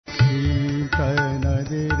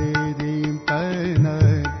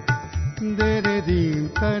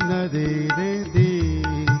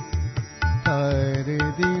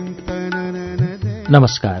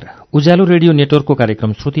नमस्कार। उज्यालो रेडियो नेटवर्कको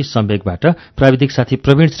कार्यक्रम श्रुति सम्वेकबाट प्राविधिक साथी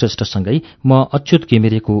प्रवीण श्रेष्ठसँगै म अच्युत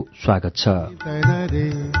घिमिरेको स्वागत छ।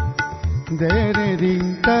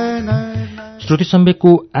 श्रुति सम्वेकको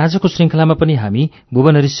आजको श्रृंखलामा पनि हामी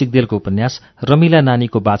भुवन सिग्देलको उपन्यास रमिला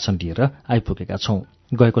नानीको वाचन लिएर आइपुगेका छौं।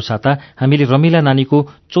 गएको साता हामीले रमिला नानीको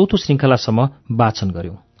चौथो श्रृंखलासम्म वाचन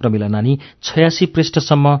गर्यौं। रमिला नानी 86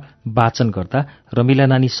 पृष्ठसम्म वाचन गर्दा रमिला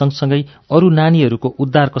नानी सँगसँगै अरू नानीहरूको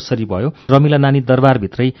उद्धार कसरी भयो, रमिला नानी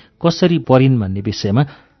दरबारभित्रै कसरी परिन् भन्ने विषयमा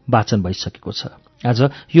वाचन भइसकेको छ। आज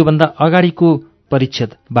योभन्दा अगाडिको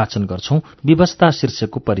परिच्छेद वाचन गर्छौं। व्यवस्था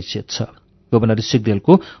शीर्षकको परिच्छेद छ। भुवन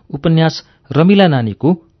सिग्देलको उपन्यास रमिला नानीको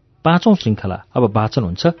 5औं श्रृंखला अब वाचन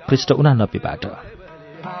हुन्छ पृष्ठ 89 बाट।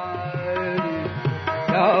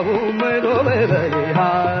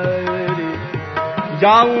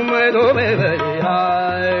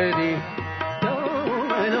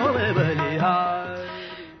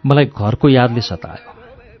 मलाई घरको यादले सतायो।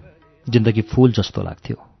 जिन्दगी फूल जस्तो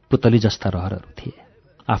लाग्थ्यो। पुतली जस्ता रहरहरू थिए।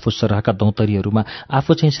 आफू सरहका दौतरीहरूमा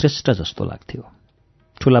आफू चाहिँ श्रेष्ठ जस्तो लाग्थ्यो।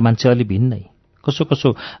 ठूला मान्छे अलि भिन्नै, कसो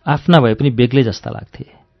कसो आफ्ना भए पनि बेग्लै जस्ता लाग्थे,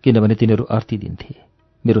 किनभने तिनीहरू अर्थी दिन्थे।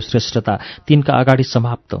 मेरो श्रेष्ठता तिनका अगाडि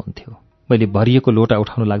समाप्त हुन्थ्यो। मैले भरिएको लोटा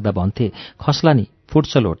उठाउन लाग्दा भन्थे, खस्ला नि,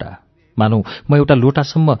 फुट्छ लोटा। मानौ म एउटा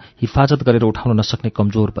लोटासम्म हिफाजत गरेर उठाउन नसक्ने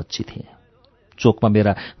कमजोर बच्ची थिएँ। चोकमा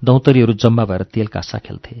मेरा दौतरीहरू जम्मा भएर तेलकासा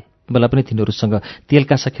खेल्थे। मलाई पनि तिनीहरूसँग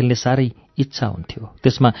तेलकासा खेल्ने साह्रै इच्छा हुन्थ्यो।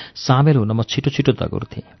 त्यसमा सामेल हुन म छिटो छिटो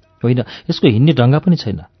दगुर्थेँ। होइन, यसको हिँड्ने ढङ्गा पनि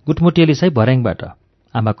छैन। गुटमुटियाली साई भर्याङबाट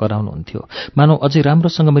आमा कराउनुहुन्थ्यो। मानौ अझै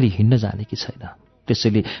राम्रोसँग मैले हिँड्न जाने कि छैन।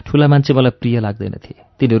 त्यसैले ठूला मान्छे मलाई प्रिय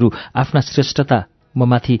लाग्दैनथे। तिनीहरू आफ्ना श्रेष्ठता म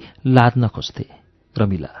माथि लाद्न खोज्थे।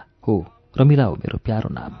 रमिला हो मेरो प्यारो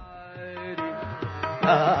नाम।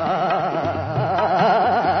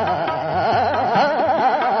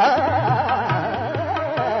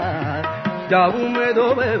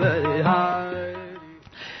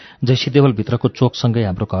 जैसी देवल भित्रको चोकसँगै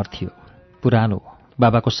हाम्रो घर थियो। पुरानो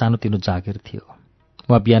बाबाको सानोतिनो जागिर थियो।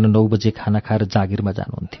 उहाँ बिहान 9 बजे खाना खाएर जागिरमा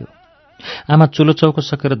जानुहुन्थ्यो। आमा चुलो चौको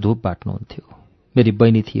सकेर धूप बाट्नुहुन्थ्यो। मेरी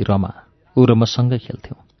बहिनी थिए रमा। ऊ र म सँगै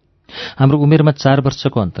खेल्थ्यौं। हाम्रो उमेरमा 4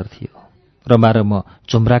 वर्षको अन्तर थियो। रमा र म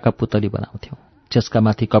झुम्राका पुतली बनाउँथ्यौं। त्यसका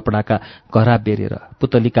माथि कपडाका घरा बेरेर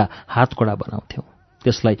पुतलीका हातकोडा बनाउँथ्यौं।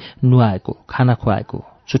 त्यसलाई नुहाएको, खाना खुवाएको,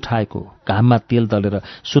 चुठाएको, घाममा तेल दलेर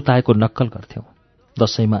सुताएको नक्कल गर्थ्यौं।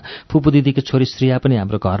 दशैंमा फुपू दिदीकी छोरी श्रेया पनि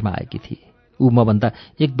हाम्रो घरमा आएकी थिए। ऊ मभन्दा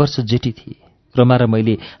 1 वर्ष जेठी थिए। रमा र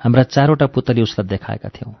मैले हाम्रा 4वटा पुतली उसलाई देखाएका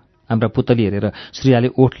थियौं। हाम्रा पुतली हेरेर श्रेयाले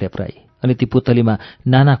ओठ लेप्राई अनि ती पुतलीमा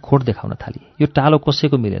नाना खोट देखाउन थाली। यो टालो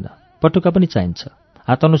कसैको मिलेन, पटुका पनि चाहिन्छ,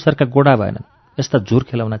 हात अनुसारका गोडा भएनन्, यस्ता झुर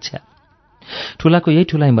खेलाउन छ्या। ठूलाको यही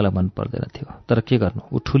ठूलाई मलाई मन पर्दैन थियो। तर के गर्नु,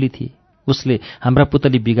 ऊ ठूली थिए। उसले हाम्रा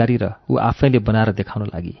पुतली बिगारेर ऊ आफैले बनाएर देखाउन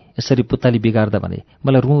लागि। यसरी पुतली बिगार्दा भने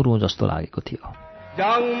मलाई रुँ रुँ जस्तो लागेको थियो।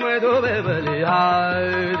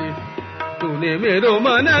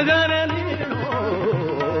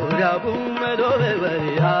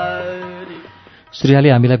 श्रेयाले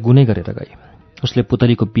हामीलाई गुनै गरेर गए। उसले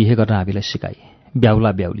पुतलीको बिहे गर्न हामीलाई सिकाए।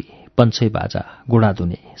 ब्याउला ब्याउली, पन्छै बाजा, गोडा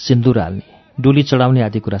धुने, सिन्दुर हाल्ने, डोली चढाउने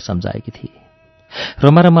आदि कुरा सम्झाएकी थिए।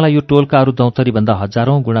 रमा र मलाई यो टोलका अरू दौतरीभन्दा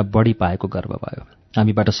हजारौं गुणा बढी पाएको गर्व भयो।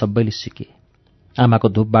 हामीबाट सबैले सिके। आमाको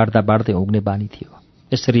धूप बाड्दा बाड्दै उग्ने बानी थियो।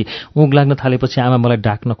 यसरी उँग लाग्न थालेपछि आमा मलाई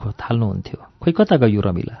डाक्न थाल्नुहुन्थ्यो। खोइ कता गयो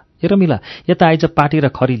रमिला? ए रमिला, यता आइज पाटी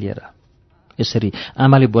र खरी लिएर। यसरी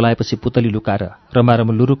आमाले बोलाएपछि पुतली लुकाएर रमा र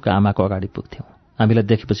म लुरुक्क आमाको अगाडि पुग्थ्यौं। हामीलाई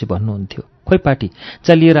देखेपछि भन्नुहुन्थ्यो, खोइ पाटी,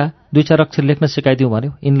 चा लिएर 2-4 अक्षर लेख्न सिकाइदिउँ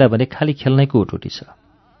भन्यो। यिनलाई भने खाली खेल्नैको उटुटी छ।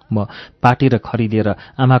 म पाटी र खरी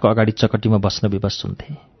लिएर आमाको अगाडि चकटीमा बस्न विवश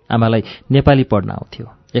हुन्थेँ। आमालाई नेपाली पढ्न आउँथ्यो।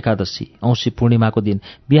 एकादशी, औँसी, पूर्णिमाको दिन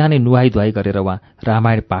बिहानै नुहाई धुवाई गरेर उहाँ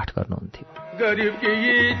रामायण पाठ गर्नुहुन्थ्यो।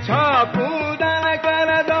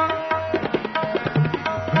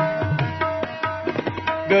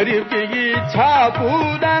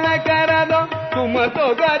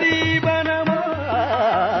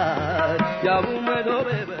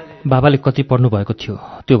 बाबाले कति पढ्नु भएको थियो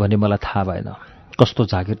त्यो भने मलाई थाहा भएन। कस्तो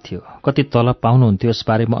जागिर थियो, कति तलब पाउनुहुन्थ्यो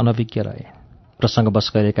यसबारे म अनभिज्ञ रहे। प्रसङ्गवश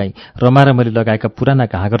कहिलेकाहीँ रमा र मैले लगाएका पुराना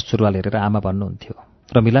घाँगर सुरुवाल हेरेर आमा भन्नुहुन्थ्यो,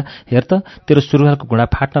 रमिला हेर त, तेरो सुरुवालको घुँडा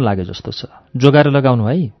फाट्न लाग्यो जस्तो छ, जोगाएर लगाउनु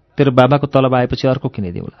है, तेरो बाबाको तलब आएपछि अर्को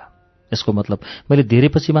किनिदिउँला। यसको मतलब मैले धेरै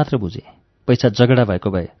पछि मात्र बुझेँ। पैसा जगडा भएको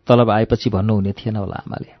भए तलब आएपछि भन्नुहुने थिएन होला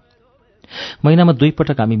आमाले। महिनामा 2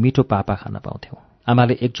 पटक हामी मिठो पापा खान पाउँथ्यौं।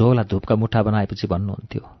 आमाले 1 झोला धूपका मुठा बनाएपछि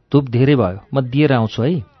भन्नुहुन्थ्यो, धूप धेरै भयो, म दिएर आउँछु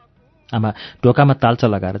है। आमा ढोकामा ताल्चा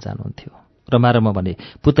लगाएर जानुहुन्थ्यो। रमा र म भने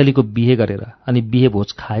पुतलीको बिहे गरेर अनि बिहे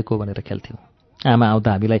भोज खाएको भनेर खेल्थ्यौं। आमा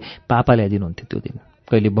आउँदा हामीलाई पापा ल्याइदिनुहुन्थ्यो। त्यो दिन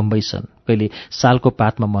कहिले बम्बईसन, कहिले सालको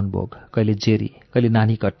पातमा मनभोग, कहिले जेरी, कहिले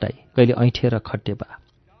नानी कट्टाई, कहिले ऐँठे र खट्टेपा।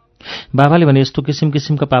 बाबाले भने यस्तो किसिम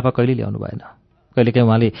किसिमका पापा कहिले ल्याउनु भएन। कहिलेकाहीँ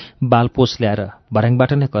उहाँले बालपोस ल्याएर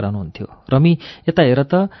भर्याङबाट नै कराउनुहुन्थ्यो। रमी यता हेर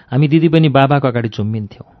त, हामी दिदीबहिनी बाबाको अगाडि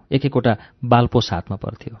झुम्मिन्थ्यौँ। एक एकवटा बालपोस हातमा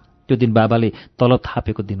पर्थ्यो। त्यो दिन बाबाले तलब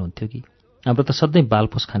थापेको दिन हुन्थ्यो कि। हाम्रो त सधैँ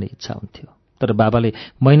बालपोस खाने इच्छा हुन्थ्यो, तर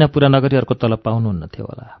बाबाले महिना पुरा नगरी अर्को तलब पाउनुहुन्न थियो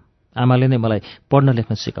होला। आमाले नै मलाई पढ्न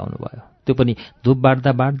लेख्न सिकाउनु भयो, त्यो पनि धुप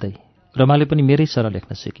बाँड्दा बाँड्दै। रमाले पनि मेरै सरह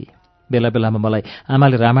लेख्न सिकी। बेला बेलामा मलाई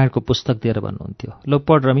आमाले रामायणको पुस्तक दिएर भन्नुहुन्थ्यो, लौ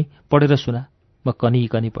पढ रमी, पढेर सुना। म कनी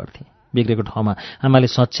पढ्थेँ। बिग्रेको ठाउँमा आमाले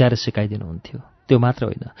सच्याएर सिकाइदिनुहुन्थ्यो। त्यो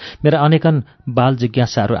मात्र होइन, मेरा अनेकन बाल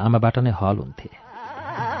जिज्ञासाहरू आमाबाट नै हल हुन्थे।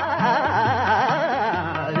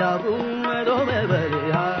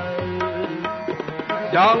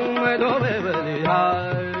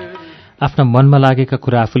 आफ्ना मनमा लागेका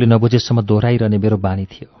कुरा आफूले नबुझेसम्म दोहोऱ्याइरहने मेरो बानी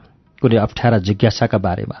थियो। कुनै अप्ठ्यारा जिज्ञासाका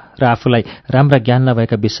बारेमा र आफूलाई राम्रा ज्ञान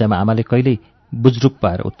नभएका विषयमा आमाले कहिल्यै बुज्रुक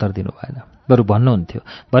पाएर उत्तर दिनु भएन। बरु भन्नुहुन्थ्यो,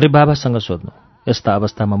 भरे बाबासँग सोध्नु। यस्ता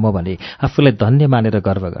अवस्थामा म भने आफूलाई धन्य मानेर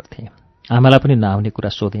गर्व गर्थेँ। आमालाई पनि नआउने कुरा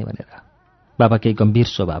सोधेँ भनेर। बाबा केही गम्भीर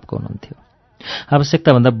स्वभावको हुनुहुन्थ्यो।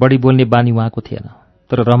 आवश्यकताभन्दा बढी बोल्ने बानी उहाँको थिएन।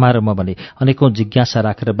 तर रमा र म भने अनेकौँ जिज्ञासा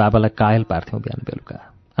राखेर बाबालाई कायल पार्थ्यौँ बिहान बेलुका।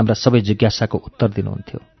 हाम्रा सबै जिज्ञासाको उत्तर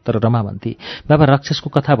दिनुहुन्थ्यो। तर रमा भन्थे, बाबा राक्षसको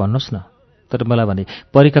कथा भन्नुहोस् न। तर मलाई भने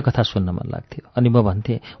परीका कथा सुन्न मन लाग्थ्यो। अनि म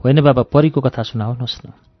भन्थेँ, होइन बाबा, परीको कथा सुनाउनुहोस्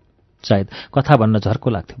न। सायद कथा भन्न झर्को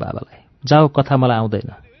लाग्थ्यो बाबालाई। जाऊ, कथा मलाई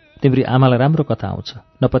आउँदैन। तिम्री आमालाई राम्रो कथा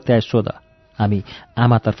आउँछ, नपत्याए सोध। हामी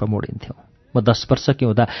आमातर्फ मोडिन्थ्यौँ। म 10 वर्षकी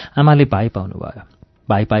हुँदा आमाले भाइ पाउनुभयो।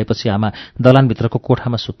 भाइ पाएपछि आमा दलानभित्रको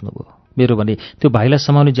कोठामा सुत्नुभयो। मेरो भने त्यो भाइलाई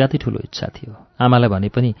समाउने ज्यादै ठुलो इच्छा थियो। आमालाई भने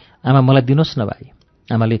पनि, आमा मलाई दिनुहोस् न भाइ।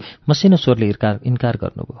 आमाले मसिनो स्वरले इन्कार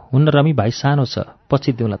गर्नुभयो। हुन्न रमी, भाइ सानो छ,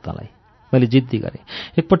 पछि दिउँला तँलाई। मैले जिद्दी गरेँ,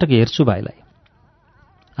 एकपटक हेर्छु भाइलाई।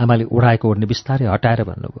 आमाले उडाएको ओढ्ने बिस्तारै हटाएर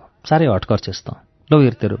भन्नुभयो, साह्रै हटकर्छेस् त, लौ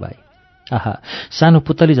हेर तेरो भाइ। आहा, सानो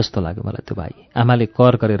पुतली जस्तो लाग्यो मलाई त्यो भाइ। आमाले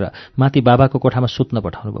कर गरेर माथि बाबाको कोठामा सुत्न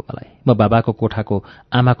पठाउनु भयो मलाई। म बाबाको कोठाको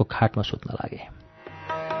आमाको खाटमा सुत्न लागेँ।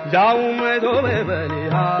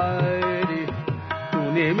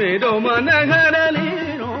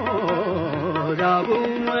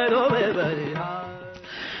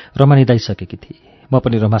 रमा निदाइसकेकी थिए। म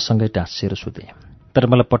पनि रमासँगै टाँसिएर सुतेँ। तर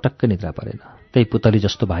मलाई पटक्कै निद्रा परेन। त्यही पुतली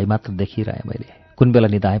जस्तो भाइ मात्र देखिरहेँ मैले। कुन बेला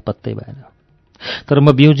निदाएँ पत्तै भएन। तर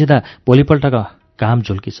म बिउजिँदा भोलिपल्टका काम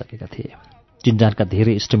झुल्किसकेका थिए। चिन्जानका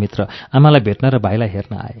धेरै इष्टमित्र आमालाई भेट्न र भाइलाई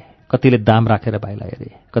हेर्न आए। कतिले दाम राखेर भाइलाई हेरे,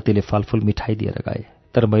 कतिले फलफुल मिठाई दिएर गए।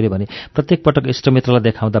 तर मैले भने प्रत्येक पटक इष्टमित्रलाई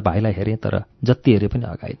देखाउँदा भाइलाई हेरेँ, तर जति हेरे पनि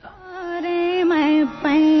अगाइन।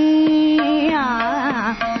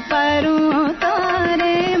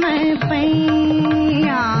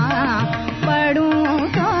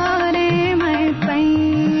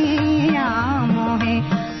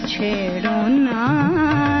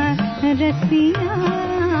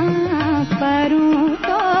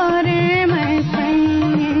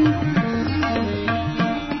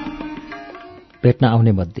 भेट्न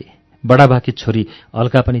आउने मध्ये बडाबाकी छोरी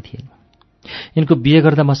अलका पनि थिइन्। यिनको बिहे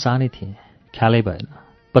गर्दा म सानै थिएँ, ख्यालै भएन।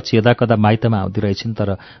 पछि यदाकदा माइतमा आउँदै रहेछिन्,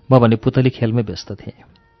 तर म भने पुतली खेलमै व्यस्त थिएँ।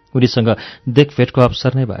 उनीसँग देखभेटको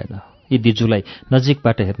अवसर नै भएन। यी दिजुलाई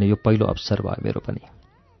नजिकबाट हेर्ने यो पहिलो अवसर भयो मेरो पनि।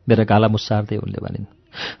 मेरा गाला मुसार्दै उनले भनिन्,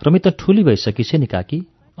 रमी त ठुली भइसकिछे नि काकी।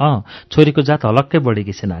 छोरीको जात हलक्कै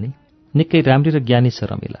बढेकी छ नानी। निकै राम्री र ज्ञानी छ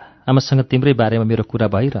रमिला। आमासँग तिम्रै बारेमा मेरो कुरा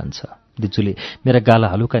भइरहन्छ। दिजुले मेरा गाला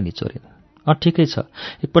हलुका निचोरिन्। ठिकै छ,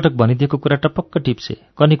 एकपटक भनिदिएको कुरा टपक्क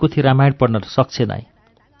टिप्छे। कनीकुथी रामायण पढ्न सक्छे नाइ।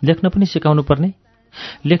 लेख्न पनि सिकाउनु पर्ने।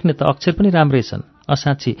 लेख्ने त अक्षर पनि राम्रै छन्।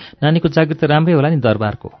 साँच्ची नानीको जागिर त राम्रै होला नि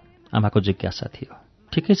दरबारको। आमाको जिज्ञासा थियो।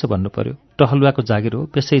 ठिकै छ भन्नु पर्यो, टहलुवाको जागिर हो,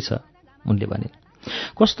 पेसै छ, उनले भनिन्।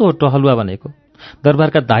 कस्तो हो टहलुवा भनेको?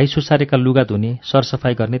 दरबारका दाई सुसारेका लुगा धुने,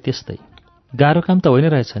 सरसफाई गर्ने, त्यस्तै। गाह्रो काम त होइन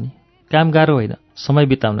रहेछ नि। काम गाह्रो होइन, समय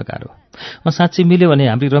बिताउन गाह्रो। साँच्ची मिल्यो भने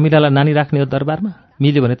हाम्री रमिलालाई नानी राख्ने हो दरबारमा।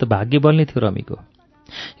 मिल्यो भने त भाग्य बल्ने थियो रमीको।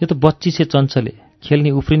 यो त बच्ची छे, चञ्चले,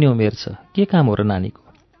 खेल्ने उफ्रिने उमेर छ। के काम हो र नानीको?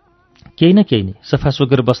 केही न केही नि, सफा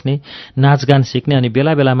सोगेर बस्ने, नाचगान सिक्ने, अनि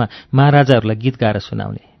बेला बेलामा महाराजाहरूलाई गीत गाएर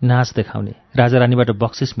सुनाउने, नाच देखाउने, राजा रानीबाट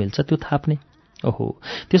बक्सिस मिल्छ त्यो थाप्ने। ओहो,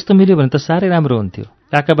 त्यस्तो मिल्यो भने त साह्रै राम्रो हुन्थ्यो।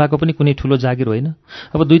 काका बाको पनि कुनै ठुलो जागिर होइन।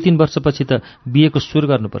 अब 2-3 वर्षपछि त बिहेको सुरु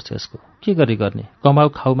गर्नुपर्छ यसको। के गरी गर्ने, कमाउ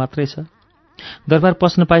खाउ मात्रै छ। दरबार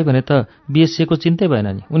पस्न पाइ भने त बिएससीको चिन्तै भएन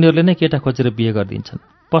नि। उनीहरूले नै केटा खोजेर बिहे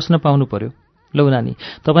गरिदिन्छन्। पस्न पाउनु पर्यो। लौ नानी,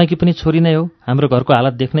 तपाईँकी पनि छोरी नै हो। हाम्रो घरको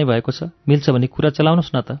हालत देख्नै भएको छ। मिल्छ भने कुरा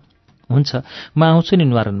चलाउनुहोस् न त। हुन्छ, म आउँछु नि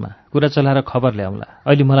न्वारानमा। कुरा चलाएर खबर ल्याउँला।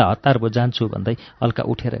 अहिले मलाई हतार भयो, जान्छु भन्दै अलका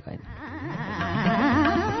उठेर गइन्।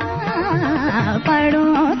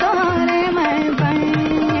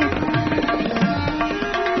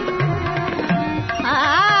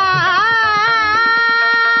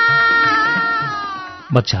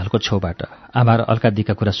 म झ्यालको छेउबाट आमा र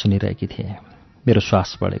अल्कादीका कुरा सुनिरहेकी थिएँ। मेरो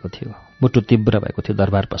श्वास बढेको थियो, मुटु तीव्र भएको थियो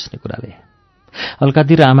दरबार पस्ने कुराले।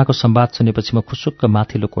 अल्कादी र आमाको संवाद सुनेपछि म खुसुक्क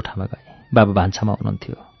माथिल्लो कोठामा गएँ। बाबा भान्सामा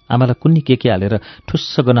हुनुहुन्थ्यो। आमालाई कुन्नी के हालेर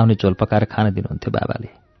ठुस्स गनाउने झोल पकाएर खान दिनुहुन्थ्यो बाबाले।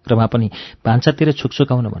 रमा पनि भान्सातिर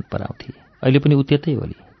छुकछुकाउन मन पराउँथे। अहिले पनि उ त्यतै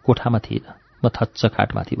होली, कोठामा थिएन। म थच्च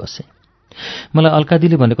खाटमाथि बसेँ। मलाई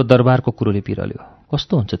अल्कादीले भनेको दरबारको कुरोले पिरल्यो।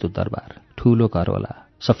 कस्तो हुन्छ त्यो दरबार? ठूलो घर होला,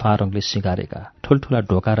 सफा रङले सिँगारेका, ठुल्ठुला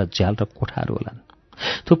ढोका र झ्याल र कोठाहरू होलान्।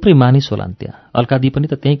 थुप्रै मानिस होलान् त्यहाँ। अल्कादी पनि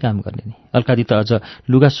त त्यही काम गर्ने नि। अल्कादी त अझ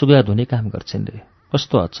लुगा सुगा धुने काम गर्छिन् रे।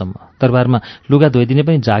 कस्तो अचम्म, दरबारमा लुगा धोइदिने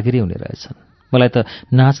पनि जागिरै हुने रहेछन्। मलाई त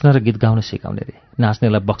नाच्न र गीत गाउन सिकाउने रे।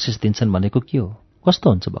 नाच्नेलाई बक्सिस दिन्छन् भनेको के हो? कस्तो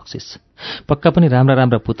हुन्छ बक्सिस? पक्का पनि राम्रा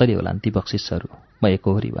राम्रा पुतली होलान् ती बक्सिसहरू। म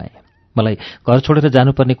एकोहोरी भएँ। मलाई घर छोडेर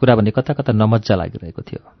जानुपर्ने कुरा भने कता कता नमज्जा लागिरहेको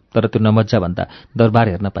थियो। तर त्यो नमज्जा भन्दा दरबार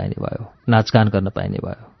हेर्न पाइने भयो, नाचगान गर्न पाइने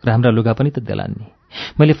भयो, राम्रा लुगा पनि त देलान् नि।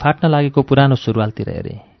 मैले फाट्न लागेको पुरानो सुरुवालतिर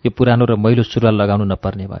हेरेँ। यो पुरानो र मैलो सुरुवाल लगाउनु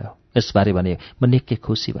नपर्ने भयो। यसबारे भने म निकै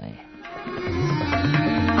खुसी भएँ।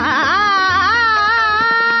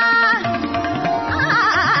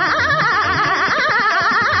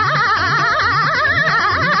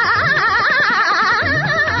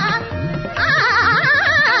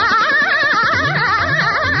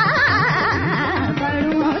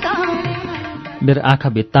 मेरो आँखा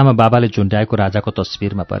भित्तामा बाबाले झुन्ड्याएको राजाको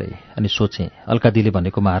तस्बिरमा परे अनि सोचेँ, अल्कादीले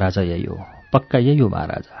भनेको महाराजा यही हो, पक्का यही हो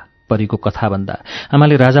महाराजा। परीको कथाभन्दा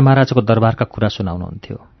आमाले राजा महाराजाको दरबारका कुरा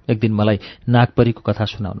सुनाउनुहुन्थ्यो। एक दिन मलाई नागपरीको कथा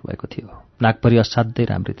सुनाउनु भएको थियो। नागपरी असाध्यै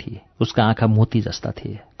राम्री थिए। उसका आँखा मोती जस्ता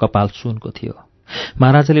थिए, कपाल सुनको थियो।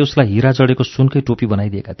 महाराजाले उसलाई हीरा जडेको सुनकै टोपी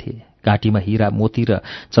बनाइदिएका थिए। घाँटीमा हीरा, मोती र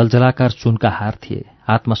जलजलाकार सुनका हार थिए।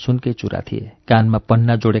 हातमा सुनकै चुरा थिए। कानमा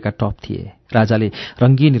पन्ना जोडेका टप थिए। राजाले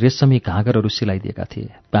रंगीन रेशमी घाँगरहरू सिलाइदिएका थिए।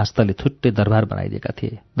 बाँसले थुट्टे दरबार बनाइदिएका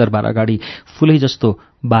थिए। दरबार अगाडि फूलै जस्तो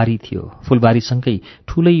बारी थियो। फूलबारीसँगै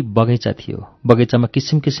ठूलै बगैँचा थियो। बगैँचामा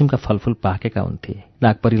किसिम किसिमका फलफूल पाकेका हुन्थे।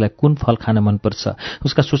 नागपरीलाई कुन फल खान मनपर्छ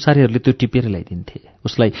उसका सुसारीहरूले त्यो टिपेर ल्याइदिन्थे।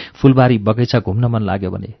 उसलाई फूलबारी बगैँचा घुम्न मन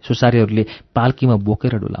लाग्यो भने सुसारीहरूले पाल्कीमा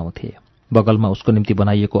बोकेर डुलाउँथे। बगलमा उसको निम्ति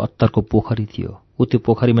बनाइएको अत्तरको पोखरी थियो। ऊ त्यो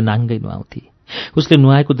पोखरीमा नाङ्गै नुहाउँथे। उसले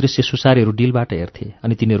नुहाएको दृश्य सुसारीहरू डिलबाट हेर्थे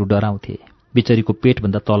अनि तिनीहरू डराउँथे। बिचरीको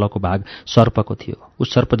पेटभन्दा तलको भाग सर्पको थियो। ऊ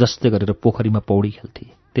सर्प जस्तै गरेर पोखरीमा पौडी खेल्थे।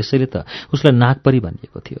 त्यसैले त उसलाई नागपरी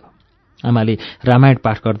भनिएको थियो। आमाले रामायण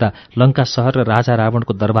पाठ गर्दा लङ्का सहर र राजा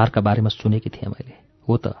रावणको दरबारका बारेमा सुनेकी थिएँ मैले।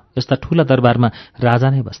 हो त, यस्ता ठूला दरबारमा राजा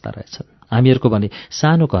नै बस्दा रहेछन्। हामीहरूको भने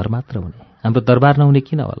सानो घर मात्र हुने। हाम्रो दरबार नहुने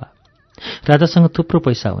किन होला? राजासँग थुप्रो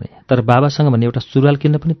पैसा हुने, तर बाबासँग भने एउटा सुरुवाल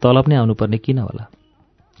किन्न पनि तलब नै आउनुपर्ने किन होला?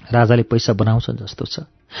 राजाले पैसा बनाउँछन् जस्तो छ।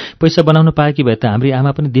 पैसा बनाउन पाएकी भए त हाम्री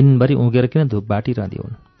आमा पनि दिनभरि उँगेर किन धुप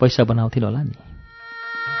बाटिरहँदिन्? पैसा बनाउँथिन् होला नि।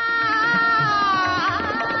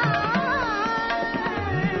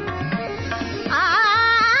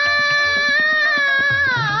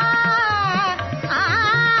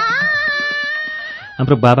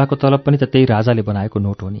 हाम्रो बाबाको तलब पनि त त्यही राजाले बनाएको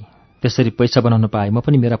नोट हो नि। त्यसरी पैसा बनाउन पाए म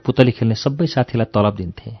पनि मेरा पुतली खेल्ने सबै साथीलाई तलब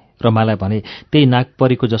दिन्थेँ। रमालाई भने त्यही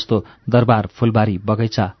नागपरीको जस्तो दरबार, फुलबारी,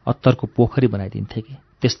 बगैँचा, अत्तरको पोखरी बनाइदिन्थे कि।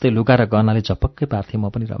 त्यस्तै लुगा र गहनाले झपक्कै पार्थेँ म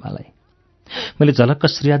पनि रमालाई। मैले झलक्क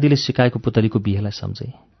श्रीयादीले सिकाएको पुतलीको बिहेलाई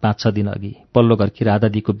सम्झेँ। 5-6 दिन अघि पल्लो घरकी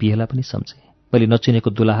राधादीको बिहेलाई पनि सम्झेँ। मैले नचिनेको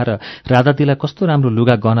दुलाहा र राधादीलाई कस्तो राम्रो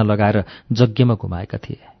लुगा गहना लगाएर यज्ञमा घुमाएका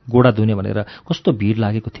थिए। गोडा धुने भनेर कस्तो भिड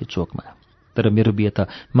लागेको थियो चोकमा। तर मेरो बिहे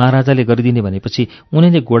त महाराजाले गरिदिने भनेपछि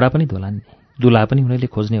उनीले गोडा पनि धोलान् नि। दुलाहा पनि उनीले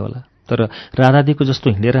खोज्ने होला। तर राधादीको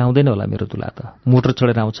जस्तो हिँडेर आउँदैन होला मेरो दुलाहा त। मोटर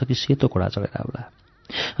चढेर आउँछ कि सेतो घोडा चढेर आउला।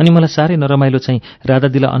 अनि मलाई साह्रै नरमाइलो चाहिँ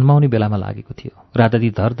राधादीलाई अन्माउने बेलामा लागेको थियो। राधादी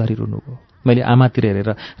धरधरी रुनुभयो। मैले आमातिर हेरेर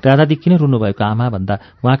राधादी किन रुनुभएको आमा भन्दा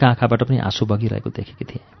उहाँका आँखाबाट पनि आँसु बगिरहेको देखेकी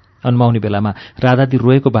थिएँ। अन्माउने बेलामा राधादी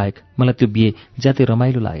रोएको बाहेक मलाई त्यो बिहे ज्यादै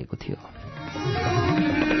रमाइलो लागेको थियो।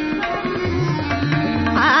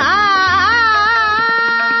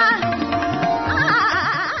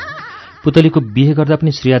 पुतलीको बिहे गर्दा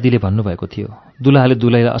पनि श्रीयादीले भन्नुभएको थियो, दुलाहाले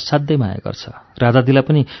दुलैलाई असाध्यै माया गर्छ। राधादीलाई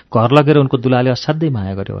पनि घर लगेर उनको दुलाहाले असाध्यै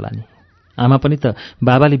माया गर्यो होला नि। आमा पनि त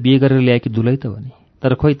बाबाले बिहे गरेर ल्याएकी दुलै त हो नि।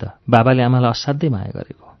 तर खोइ त बाबाले आमालाई असाध्यै माया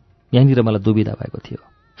गरेको। यहीँनिर मलाई दुविधा भएको थियो।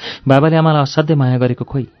 बाबाले आमालाई असाध्यै माया गरेको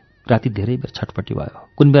खोइ। राति धेरै बेर छटपटी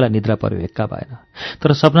भयो। कुन बेला निद्रा पर्यो एक्का भएन।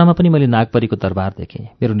 तर सपनामा पनि मैले नागपरीको दरबार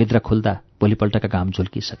देखेँ। मेरो निद्रा खुल्दा भोलिपल्टका घाम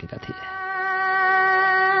झुल्किसकेका थिए।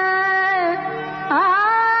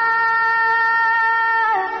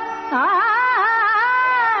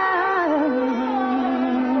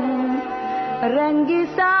 रंगी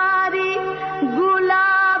सारी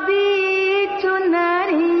गुलाबी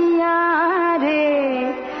चुनरिया रे,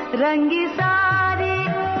 रंगी सारी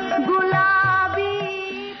गुलाबी।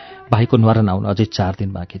 भाइको न्वारन आउन अझै 4 दिन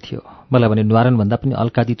बाँकी थियो। मलाई भने न्वारनभन्दा पनि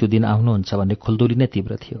अल्कादी त्यो दिन आउनुहुन्छ भन्ने खुल्दुली नै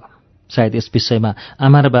तीव्र थियो। सायद यस विषयमा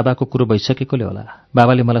आमा र बाबाको कुरो भइसकेकोले होला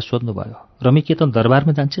बाबाले मलाई सोध्नुभयो, रमी के त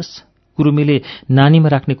दरबारमा जान्छेस्? कुरुमीले नानीमा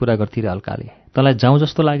राख्ने कुरा गर्थे रे अल्काले, तँलाई जाउँ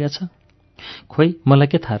जस्तो लागेछ? खोइ मलाई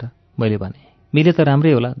के थाहा र, मैले भने। मिले त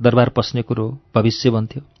राम्रै होला, दरबार पस्ने कुरो भविष्य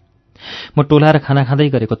भन्थ्यो। म टोलाएर खाना खाँदै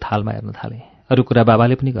गरेको थालमा हेर्न थालेँ। अरू कुरा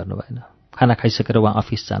बाबाले पनि गर्नु भएन। खाना खाइसकेर उहाँ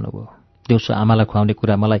अफिस जानुभयो। दिउँसो आमालाई खुवाउने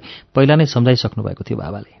कुरा मलाई पहिला नै सम्झाइसक्नु भएको थियो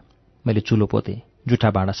बाबाले। मैले चुलो पोतेँ, जुठा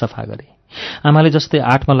भाँडा सफा गरेँ। आमाले जस्तै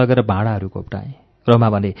आठमा लगेर भाँडाहरू कोप्टाएँ। रमा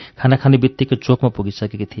भने खाना खाने बित्तिकै चोकमा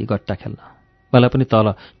पुगिसकेकी थिए गट्टा खेल्न। मलाई पनि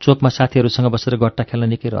तल चोकमा साथीहरूसँग बसेर गट्टा खेल्न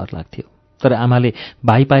निकै रहर लाग्थ्यो। तर आमाले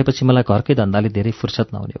भाइ पाएपछि मलाई घरकै धन्दाले धेरै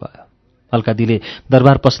फुर्सद नहुने भयो। अल्कादीले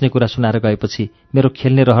दरबार पस्ने कुरा सुनाएर गएपछि मेरो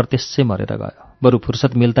खेल्ने रहर त्यसै मरेर गयो। बरु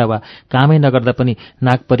फुर्सद मिल्दा वा कामै नगर्दा पनि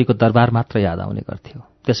नागपरीको दरबार मात्र याद आउने गर्थ्यो।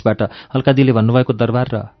 त्यसबाट अल्कादीले भन्नुभएको दरबार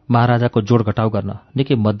र महाराजाको जोड घटाउ गर्न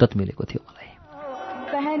निकै मद्दत मिलेको थियो मलाई।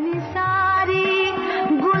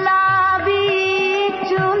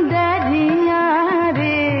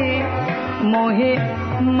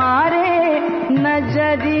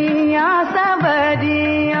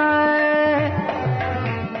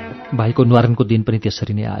 भाइको न्वारनको दिन पनि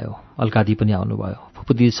त्यसरी नै आयो। अल्कादी पनि आउनुभयो।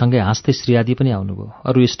 फुपूदीसँगै हाँस्दै श्रीयादी पनि आउनुभयो।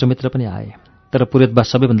 अरू इष्टमित्र पनि आए। तर पुरेतबा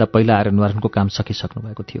सबैभन्दा पहिला आएर न्वारनको काम सकिसक्नु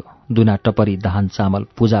भएको थियो। दुना टपरी धान चामल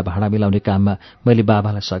पूजा भाँडा मिलाउने काममा मैले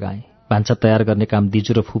बाबालाई सघाएँ। भान्सा तयार गर्ने काम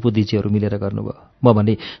दिजु र फुपू दिजीहरू मिलेर गर्नुभयो। म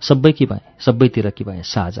भने सबैकी भएँ, सबैतिर कि भएँ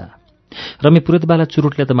साझा। रमी पुरेतबालाई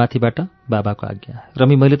चुरुटले त माथिबाट, बाबाको आज्ञा।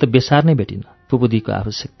 रमी मैले त बेसार नै भेटिनँ, फुपूदीको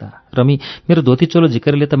आवश्यकता। रमी मेरो धोती चोलो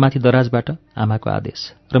झिकेरले त माथि दराजबाट, आमाको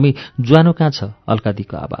आदेश। रमी ज्वानो कहाँ छ,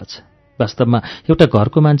 अल्कादीको आवाज। वास्तवमा एउटा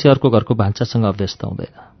घरको मान्छे अर्को घरको भान्सासँग अभ्यस्त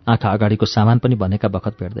हुँदैन। आँखा अगाडिको सामान पनि भनेका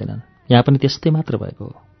बखत भेट्दैनन्। यहाँ पनि त्यस्तै मात्र भएको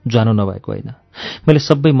हो, ज्वानो नभएको होइन। मैले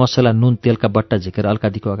सबै मसला नुन तेलका बट्टा झिकेर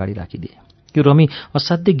अल्कादीको अगाडि राखिदिएँ। यो रमी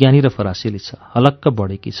असाध्यै ज्ञानी र फरासिली छ, हलक्क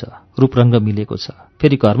बढेकी छ, रूपरङ्ग मिलेको छ।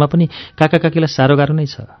 फेरि घरमा पनि काका काकीलाई साह्रो गाह्रो नै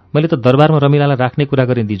छ। मैले त दरबारमा रमिलालाई राख्ने कुरा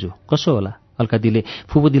गरेँ दिजु, कसो होला?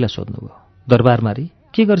 अल्कादीले फुपूदीलाई सोध्नुभयो। दरबारमा रे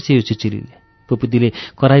के गर्छ यो चिचिरीले?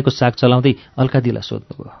 फुपूदीले कराईको साग चलाउँदै अल्कादीलाई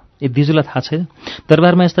सोध्नुभयो। ए दिजुलाई थाहा छैन?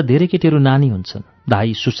 दरबारमा यस्ता धेरै केटीहरू नानी हुन्छन्,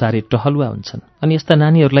 धाई सुसारे टहलुवा हुन्छन्। अनि यस्ता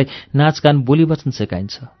नानीहरूलाई नाचगान बोली वचन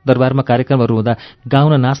सिकाइन्छ। दरबारमा कार्यक्रमहरू हुँदा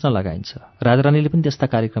गाउन नाच्न लगाइन्छ। राजारानीले पनि त्यस्ता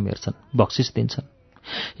कार्यक्रम हेर्छन्, बक्सिस दिन्छन्।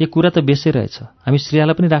 यो कुरा त बेसै रहेछ। हामी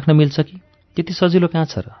श्रेयालाई पनि राख्न मिल्छ कि? त्यति सजिलो कहाँ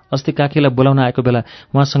छ र? अस्ति काकीलाई बोलाउन आएको बेला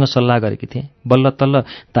उहाँसँग सल्लाह गरेकी थिएँ। बल्ल तल्ल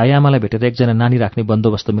दायामालाई भेटेर एकजना नानी राख्ने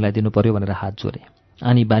बन्दोबस्त मिलाइदिनु पर्यो भनेर हात जोडे।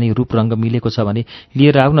 आनी बानी रूपरङ्ग मिलेको छ भने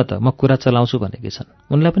लिएर आऊ न त, म कुरा चलाउँछु भनेकी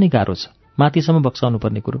छन्। उनलाई पनि गाह्रो छ, माथिसम्म बक्साउनु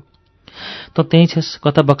पर्ने कुरो। त त्यहीँ छेस्,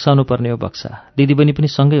 कता बक्साउनु पर्ने हो बक्सा। दिदीबहिनी पनि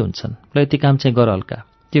सँगै हुन्छन्। ल यति काम चाहिँ गर हल्का।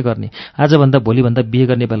 के गर्ने, आजभन्दा भोलिभन्दा बिहे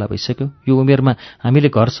गर्ने बेला भइसक्यो। यो उमेरमा हामीले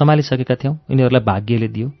घर सम्हालिसकेका थियौँ, यिनीहरूलाई भाग्यले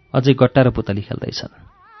दियो। अझै गट्टा र पुतली खेल्दैछन्।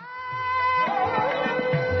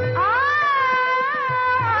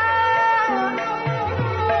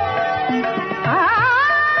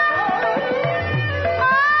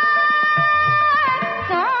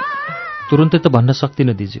 तुरुन्तै त भन्न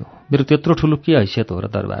सक्दिनँ दिज्यू, मेरो त्यत्रो ठुलो के हैसियत हो र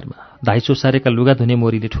दरबारमा। धाई सुसारेका लुगा धुने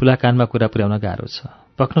मोरीले ठुला कानमा कुरा पुर्याउन गाह्रो छ।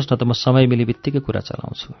 पक्नुहोस् न त म समय मिले बित्तिकै कुरा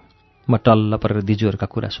चलाउँछु। म टल्ल परेर दिजुहरूका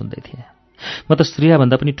कुरा सुन्दै थिएँ। म त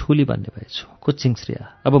श्रेयाभन्दा पनि ठुली भन्ने भएछु। कोचिङ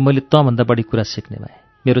श्रेया, अब मैले तँभन्दा बढी कुरा सिक्ने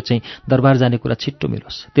भएँ। मेरो चाहिँ दरबार जाने कुरा छिट्टो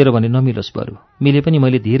मिलोस्, तेरो भने नमिलोस्। बरु मिले पनि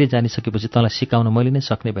मैले धेरै जानिसकेपछि तँलाई सिकाउन मैले नै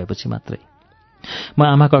सक्ने भएपछि मात्रै। म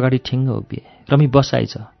आमाको अगाडि ठिङ्ग उभिएँ। रमी बस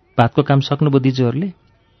आइज, भातको काम सक्नुभयो दिजुहरूले?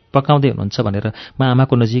 पकाउँदै हुनुहुन्छ भनेर म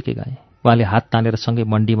आमाको नजिकै गएँ। उहाँले हात तानेर सँगै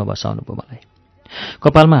मन्डीमा बसाउनु भयो मलाई।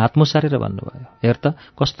 कपालमा हात मुसारेर भन्नुभयो, हेर त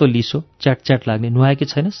कस्तो लिसो, च्याट च्याट लाग्ने, नुहाएकी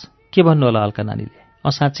छैनस्? के भन्नु होला अल्का नानीले?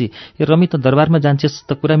 साँच्ची यो रमी त दरबारमा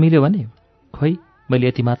जान्छेस् त कुरा मिल्यो भने? खोइ,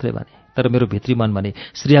 मैले यति मात्रै भने। तर मेरो भित्री मन भने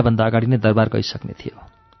श्रेयाभन्दा अगाडि नै दरबार गइसक्ने थियो।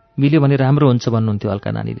 मिल्यो भने राम्रो हुन्छ भन्नुहुन्थ्यो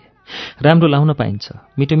अल्का नानीले। राम्रो लाउन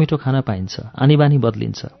पाइन्छ, मिठो मिठो खान पाइन्छ, आनी बानी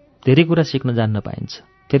बदलिन्छ, धेरै कुरा सिक्न जान्न पाइन्छ।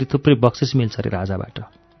 फेरि थुप्रै बक्सिस मिल्छ अरे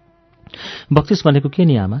राजाबाट। बक्सिस भनेको के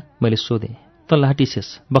नि आमा? मैले सोधेँ। त लाठी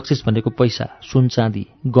शेष, बक्सिस भनेको पैसा, सुन चाँदी,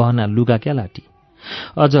 गहना, लुगा क्या लाठी।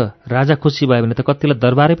 अझ राजा खुसी भयो भने त कतिलाई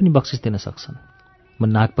दरबारै पनि बक्सिस दिन सक्छन्।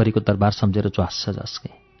 म नागपरीको दरबार सम्झेर ज्वास्स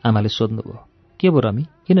झस्केँ। आमाले सोध्नुभयो, के भयो रमी,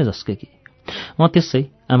 किन झस्के कि?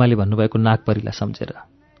 त्यसै, आमाले भन्नुभएको नागपरीलाई सम्झेर।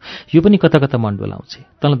 यो पनि कता कता मन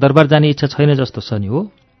डोलाउँछ। तँलाई दरबार जाने इच्छा छैन जस्तो छ नि?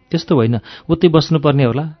 हो त्यस्तो होइन, उतै बस्नुपर्ने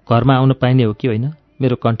होला, घरमा आउन पाइने हो कि होइन?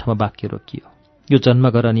 मेरो कण्ठमा वाक्य रोकियो। यो जन्म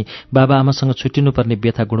गर अनि बाबा आमासँग छुट्टिनुपर्ने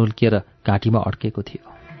व्यथा गुणुल्किएर घाँटीमा अड्केको थियो।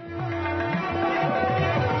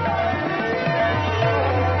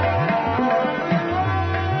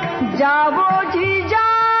 जाओ जी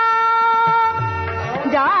जाओ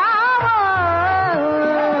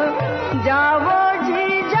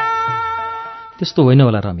त्यस्तो होइन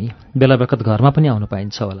होला रमी, बेला बखत घरमा पनि आउनु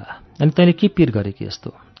पाइन्छ होला। अनि तैँले के पिर गरे कि यस्तो?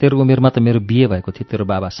 तेरो उमेरमा त मेरो बिहे भएको थियो तेरो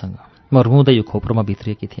बाबासँग। म रुँदै यो खोप्रोमा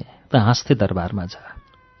भित्रिएकी थिएँ, त हाँस्थे दरबारमा जा।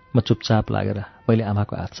 म चुपचाप लागेर मैले आमाको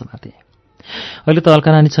हात समातेँ। अहिले त अल्का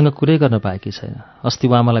नानीसँग कुरै गर्न पाएकी छैन। अस्ति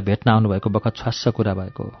उहाँ मलाई भेट्न आउनुभएको बखत छ्वास्स कुरा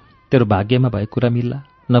भएको हो। तेरो भाग्यमा भएको कुरा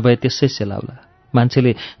मिल्ला, नभए त्यसै सेलाउला।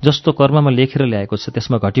 मान्छेले जस्तो कर्ममा लेखेर ल्याएको छ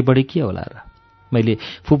त्यसमा घटिबढी के होला र? मैले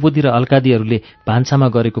फुपुदी र अल्कादीहरूले भान्सामा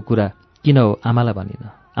गरेको कुरा किन हो आमालाई भनिन।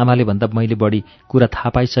 आमाले भन्दा मैले बढी कुरा थाहा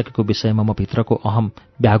पाइसकेको विषयमा म भित्रको अहम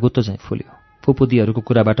व्यागुतो चाहिँ फुल्यो। फुपुदीहरूको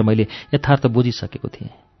कुराबाट मैले यथार्थ बुझिसकेको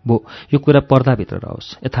थिएँ। भो यो कुरा पर्दाभित्र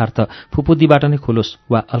रहोस्, यथार्थ फुपुदीबाट नै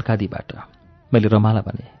खुलोस् वा अल्कादीबाट। मैले रमालाई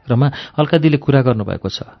भने, रमा अल्कादीले कुरा गर्नुभएको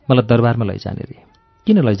छ, मलाई दरबारमा लैजाने रे।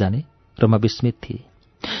 किन लैजाने? रमा विस्मित थिए।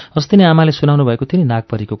 अस्ति नै आमाले सुनाउनु भएको थियो नि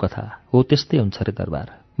नागपरीको कथा। हो त्यस्तै हुन्छ रे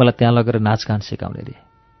दरबार, मलाई त्यहाँ लगेर नाचगान सिकाउने रे।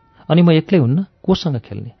 अनि म एक्लै हुन्न, कोसँग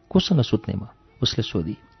खेल्ने, कोसँग सुत्ने म? उसले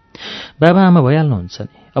सोधी। बाबा आमा भइहाल्नुहुन्छ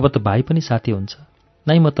नि, अब त भाइ पनि साथी हुन्छ।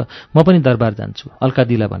 नै म पनि दरबार जान्छु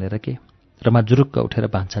अल्कादीलाई भनेर के? रमा जुरुक्क उठेर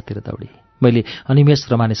भान्सातिर दौडी। मैले अनिमेष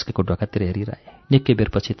रमा निस्केको ढोकातिर हेरिरहेँ। निकै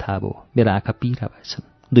बेरपछि थाहा भयो मेरा आँखा पिरा भएछन्।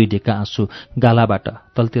 दुई ढेका आँसु गालाबाट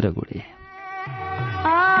तलतिर गुडे।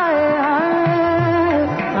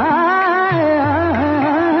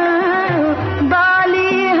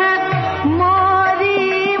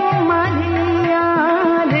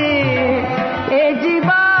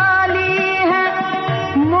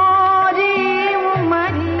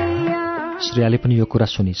 श्रेयाले पनि यो कुरा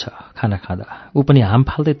सुनिछ। खाना खाँदा ऊ पनि हाम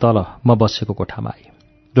फाल्दै तल म बसेको कोठामा आई।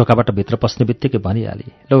 ढोकाबाट भित्र पस्ने बित्तिकै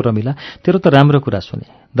भनिहाले, लौ रमिला, तेरो त राम्रो कुरा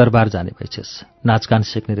सुने, दरबार जाने भइछेस्, नाचगान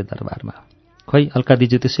सिक्ने रे दरबारमा। खै अल्का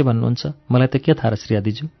दिजु त्यसै भन्नुहुन्छ, मलाई त के थाहा र श्रेया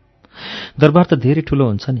दिजु? दरबार त धेरै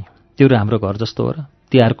ठुलो हुन्छ नि, त्यो हाम्रो घर जस्तो हो र?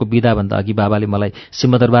 तिहारको बिदाभन्दा अघि बाबाले मलाई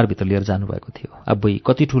सिंहदरबारभित्र लिएर जानुभएको थियो। अब्बुई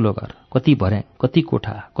कति ठुलो घर, कति भर्याङ, कति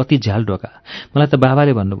कोठा, कति झ्याल ढोका। मलाई त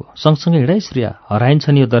बाबाले भन्नुभयो, सँगसँगै हिँडाइ श्रेया, हराइन्छ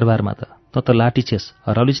नि यो दरबारमा त लाठी छेस,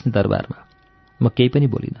 हराउलिस् नि दरबारमा। म केही पनि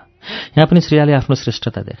बोलिनँ। यहाँ पनि श्रेयाले आफ्नो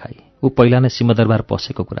श्रेष्ठता देखाई। ऊ पहिला नै सिंहदरबार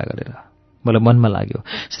पसेको कुरा गरेर। मलाई मनमा लाग्यो,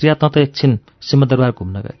 श्रेया त एकछिन सिंहदरबार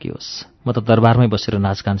घुम्न गएकी होस्, म त दरबारमै बसेर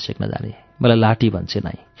नाचगान सिक्न जाने। मलाई लाठी भन्छे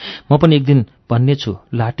नै, म पनि एक दिन भन्ने छु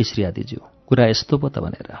लाठी श्रेया दिजु, कुरा यस्तो पो त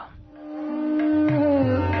भनेर।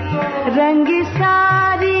 रंगी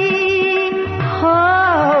सारी हो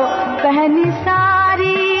पहनी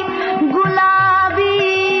सारी गुलाबी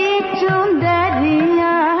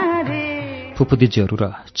चुन्दरिया रे। फुपुदीजीहरू र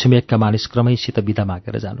छिमेकका मानिस क्रमैसित बिदा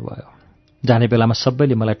मागेर जानुभयो। जाने बेलामा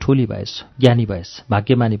सबैले मलाई ठुली भएस्, ज्ञानी भएस्,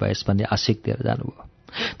 भाग्यमानी भएस् भन्ने आशिक दिएर जानुभयो।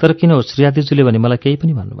 तर किन हो श्रेया दिजुले भने मलाई केही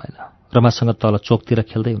पनि भन्नु भएन। रमासँग तल चोकतिर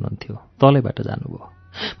खेल्दै हुनुहुन्थ्यो, तलैबाट जानुभयो।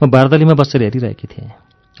 म बारदलीमा बसेर हेरिरहेकी थिएँ।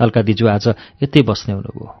 अल्का दिजु आज यतै बस्ने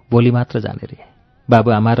हुनुभयो, भोलि मात्र जाने रे। बाबु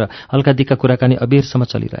आमा र अल्का दिका कुराकानी अबेरसम्म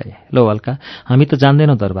चलिरहे। लौ अल्का, हामी त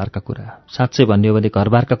जान्दैनौँ दरबारका कुरा। साँच्चै भन्ने हो भने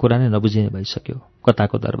घरबारका कुरा नै नबुझिने भइसक्यो।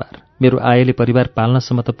 कताको दरबार, मेरो आएले परिवार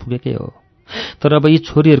पाल्नसम्म त पुगेकै हो। तर अब यी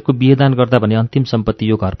छोरीहरूको बिहेदान गर्दा भने अन्तिम सम्पत्ति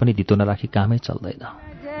यो घर पनि धितो नराखी कामै चल्दैन।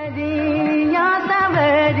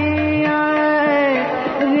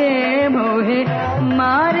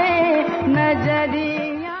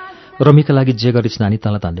 रमीका लागि जे गरिस् नानी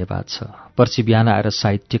तँलाई धन्यवाद छ। पर्सि बिहान आएर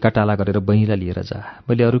सायद टिकाटाला गरेर बहिनीलाई लिएर जा।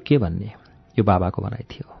 मैले अरू के भन्ने, यो बाबाको भनाइ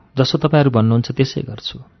थियो। जसो तपाईँहरू भन्नुहुन्छ त्यसै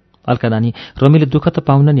गर्छु। अल्का नानी, रमीले दुःख त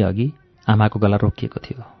पाउन नि अघि? आमाको गला रोकिएको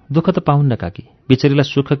थियो। दुःख त पाउन्न काकी, बिचरीलाई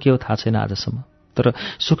सुख के हो थाहा छैन आजसम्म। तर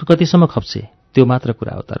सुख कतिसम्म खप्छे त्यो मात्र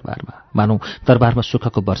कुरा हो दरबारमा। मानौ दरबारमा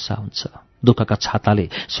सुखको वर्षा हुन्छ, दुःखका छाताले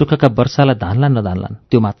सुखका वर्षालाई धान्लान् नधान्लान्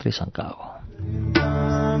त्यो मात्रै शङ्का हो।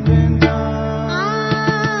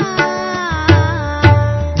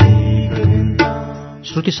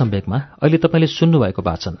 श्रुति सम्वेकमा अहिले तपाईँले सुन्नुभएको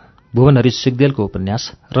वाचन भुवनहरि सिग्देलको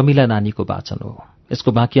उपन्यास रमिला नानीको वाचन हो।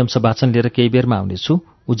 यसको बाँकी अंश वाचन लिएर केही बेरमा आउनेछु।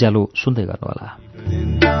 उज्यालो सुन्दै गर्नुहोला।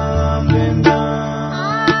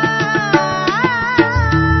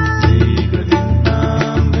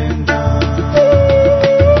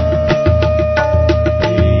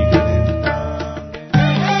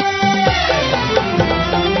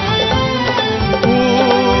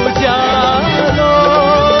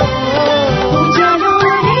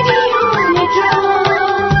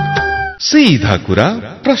 सीधा कुरा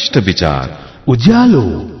प्रश्न विचार उज्यालो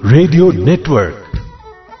रेडियो नेटवर्क।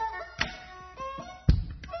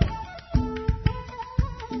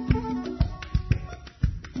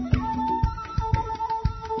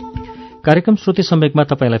 कार्यक्रम श्रुति सम्वेकमा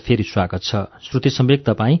तपाईंलाई फेरि स्वागत छ। श्रुति सम्वेक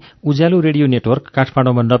तपाईं उज्यालो रेडियो नेटवर्क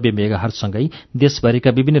काठमाडौँमा 90 मेगाहर्जसँगै देशभरिका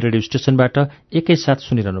विभिन्न रेडियो स्टेशनबाट एकैसाथ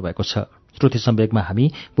सुनिरहनु भएको छ। श्रुति सम्वेकमा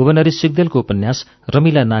हामी भुवनहरि सिग्देलको उपन्यास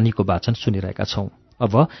रमिला नानीको वाचन सुनिरहेका छौं।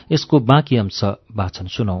 अब यसको बाँकी अंश वाचन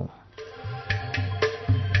सुनौं।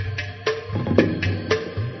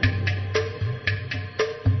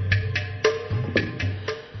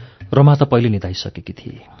 रमा त पहिले निधाइसकेकी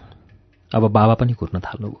थिए। अब बाबा पनि घुर्न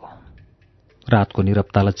थाल्नुभयो। रातको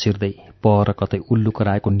निरवतालाई चिर्दै पर कतै उल्लु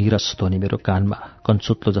कराएको नीरस ध्वनि मेरो कानमा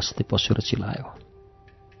कञ्चुत्लो जस्तै पस्यो र चिलायो।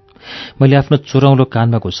 मैले आफ्नो चुरौलो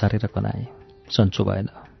कानमा घुसारेर कनाएँ। सन्चो भएन।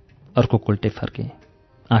 अर्को कोल्टे फर्केँ।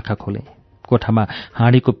 आँखा खोलेँ। कोठामा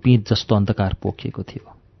हाँडीको पिँध जस्तो अन्धकार पोखिएको थियो।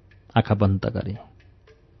 आँखा बन्द गरेँ।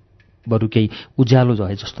 बरु केही उज्यालो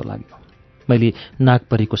रहे जस्तो लाग्यो। मैले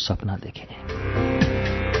नागपरीको सपना देखेँ।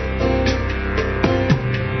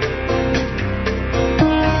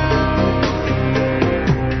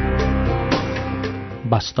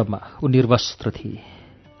 वास्तवमा ऊ निर्वस्त्र थिए।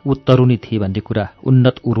 ऊ तरुणी थिए भन्ने कुरा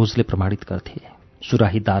उन्नत उरोजले प्रमाणित गर्थे।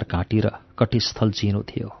 सुराहीदार घाँटी र कटिस्थल चिनो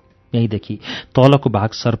थियो। यहीँदेखि तलको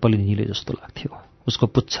भाग सर्पले निले जस्तो लाग्थ्यो। उसको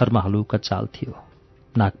पुच्छरमा हलुका चाल थियो।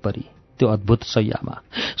 नागपरी त्यो अद्भुत शैयामा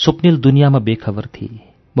स्वप्निल दुनियाँमा बेखबर थिए।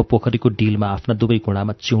 म पोखरीको डिलमा आफ्ना दुवै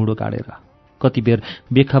घुँडामा चिउँडो गाडेर कति बेर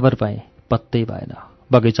बेखबर पाएँ, पत्तै भएन।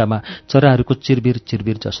 बगैँचामा चराहरूको चिरबिर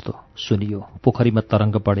चिरबिर जस्तो सुनियो। पोखरीमा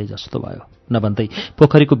तरङ्ग बढे जस्तो भयो। नभन्दै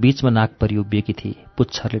पोखरीको बीचमा नागपरी उभिएकी थिए,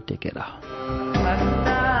 पुच्छरले टेकेर।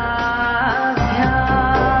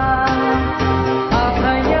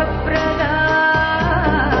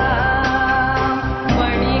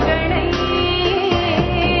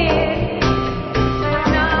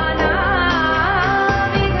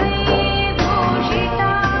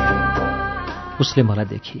 उसले मलाई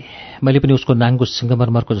देखे। मैले पनि उसको नाङ्गो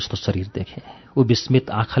सिंगमरमरको जस्तो शरीर देखेँ। ऊ विस्मित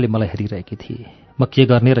आँखाले मलाई हेरिरहेकी थिए। म के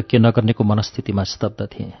गर्ने र के नगर्नेको मनस्थितिमा स्तब्ध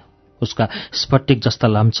थिएँ। उसका स्फटिक जस्ता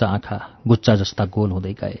लाम्चा आँखा गुच्चा जस्ता गोल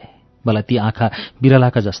हुँदै गए। मलाई ती आँखा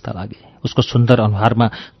बिरलाका जस्ता लागे। उसको सुन्दर अनुहारमा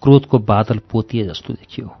क्रोधको बादल पोतिए जस्तो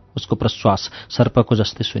देखियो। उसको प्रश्वास सर्पको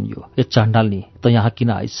जस्तै सुनियो। ए चाण्डाल्नी, त यहाँ किन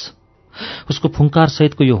आइस? उसको फुङ्कार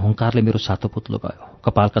सहितको यो हुङ्कारले मेरो सातो पुत्लो गयो।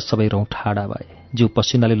 कपालका सबै रौँ ठाडा भए। जिउ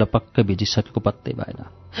पसिनाले लपक्क भिजिसकेको पत्तै भएन।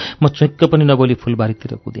 म चुइक्क पनि नबोली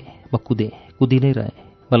फुलबारीतिर कुदेँ। म कुदी नै रहेँ।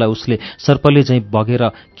 मलाई उसले सर्पले झैँ बगेर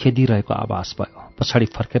खेदिरहेको आभास भयो। पछाडि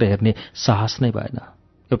फर्केर हेर्ने साहस नै भएन।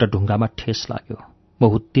 एउटा ढुङ्गामा ठेस लाग्यो।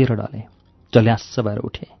 म हुत्तिएर डलेँ। जल्यास्स भएर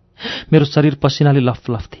उठेँ। मेरो शरीर पसिनाले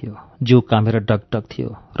लफलफ थियो। जिउ कामेर डगडग थियो।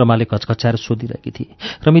 रमाले घचघच्याएर सोधिरहेकी थिए,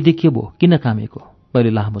 रमिदी के भयो, किन कामेको? मैले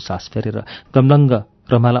लामो सास फेरेर गमलङ्ग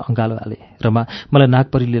रमालाई अँगालो हालेँ। रमा, मलाई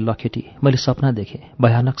नागपरीले लखेटी। मैले सपना देखेँ,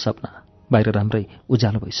 भयानक सपना। बाहिर राम्रै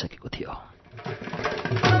उज्यालो भइसकेको थियो।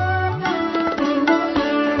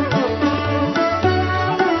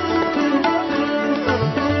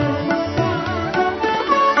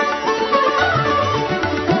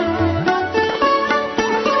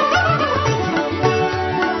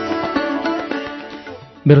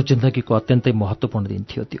 मेरो जिन्दगीको अत्यन्तै महत्त्वपूर्ण दिन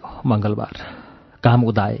थियो त्यो मङ्गलबार। काम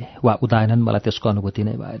उदाए वा उदाएनन्, मलाई त्यसको अनुभूति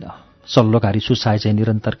नै भएन। सल्लो घारी सुसाए चाहिँ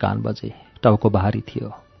निरन्तर कान बजे। टाउको भारी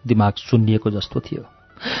थियो। दिमाग सुन्निएको जस्तो थियो।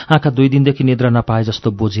 आँखा 2 दिनदेखि निद्रा नपाए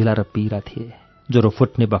जस्तो बोझिला र पीरा थिए। ज्वरो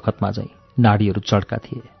फुट्ने बखतमा चाहिँ नाडीहरू चड्का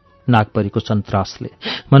थिए। नागपरीको सन्त्रासले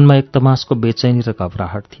मनमा एक तमासको बेचैनी र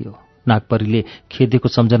घबराहट थियो। नागपरीले खेदेको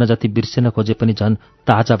सम्झना जति बिर्सिन खोजे पनि झन्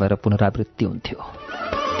ताजा भएर पुनरावृत्ति हुन्थ्यो।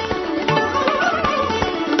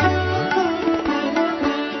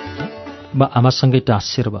 म आमासँगै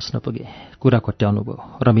टाँसिएर बस्न पुगेँ। कुरा खोट्याउनु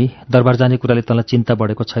भयो। रमी, दरबार जाने कुराले तँलाई चिन्ता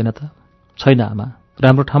बढेको छैन त? छैन आमा,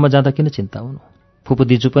 राम्रो ठाउँमा जाँदा किन चिन्ता हुनु? फुपू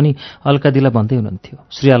दिजु पनि अल्कादिला भन्दै हुनुहुन्थ्यो।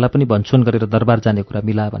 श्रीयालाई पनि भन्छुन गरेर दरबार जाने कुरा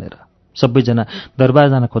मिला भनेर। सबैजना दरबार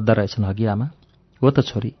जान खोज्दा रहेछन् हगि आमा? हो त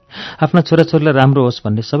छोरी, आफ्ना छोराछोरीलाई राम्रो होस्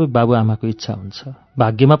भन्ने सबै बाबुआमाको इच्छा हुन्छ।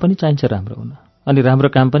 भाग्यमा पनि चाहिन्छ राम्रो हुन, अनि राम्रो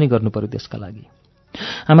काम पनि गर्नु पर्यो त्यसका लागि।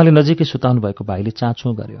 आमाले नजिकै सुताउनु भएको भाइले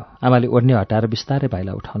चाँचुँ गर्यो। आमाले ओढ्ने हटाएर बिस्तारै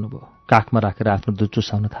भाइलाई उठाउनु भयो। काखमा राखेर आफ्नो दुध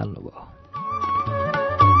चुसाउन थाल्नुभयो।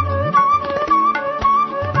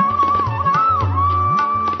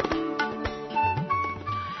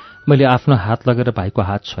 मैले आफ्नो हात लगेर भाइको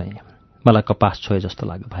हात छोएँ। मलाई कपास छोए जस्तो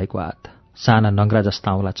लाग्यो भाइको हात। साना नङ्ग्रा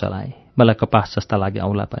जस्ता औँला चलाएँ। मलाई कपास जस्ता लागे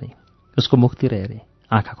औँला पनि। उसको मुखतिर हेरेँ।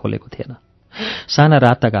 आँखा खोलेको थिएन। साना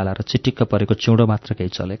राता गाला र चिटिक्क परेको चिउँडो मात्र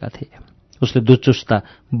केही चलेका थिए। उसले दुध चुस्दा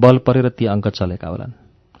बल परेर ती अङ्ग चलेका होलान्।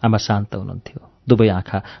 आमा शान्त हुनुहुन्थ्यो। दुवै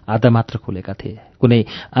आँखा आधा मात्र खुलेका थिए। कुनै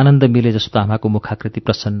आनन्द मिले जस्तो आमाको मुखाकृति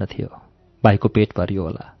प्रसन्न थियो। भाइको पेट भरियो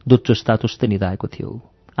होला। दुध चुस्दा तुस्तै निधाएको थियो।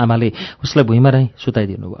 आमाले उसलाई भुइँमा राई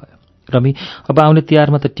सुताइदिनु भयो। रमी, अब आउने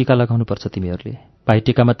तिहारमा त टीका लगाउनुपर्छ तिमीहरूले। भाइ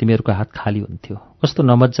टीकामा तिमीहरूको हात खाली हुन्थ्यो। कस्तो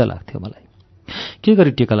नमज्जा लाग्थ्यो मलाई। के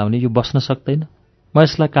गरी टीका लाउने? यो बस्न सक्दैन। म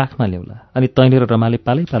यसलाई काखमा ल्याउला, अनि तैँले र रमाले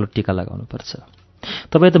पालै पालो टीका लगाउनुपर्छ।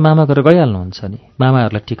 तपाईँ त मामा गरेर गइहाल्नुहुन्छ नि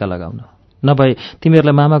मामाहरूलाई टीका लगाउन। नभए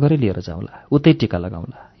तिमीहरूलाई मामा घरै लिएर जाउँला, उतै टिका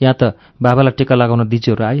लगाउँला। यहाँ त बाबालाई टिका लगाउन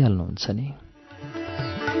दिदीहरू आइहाल्नुहुन्छ नि।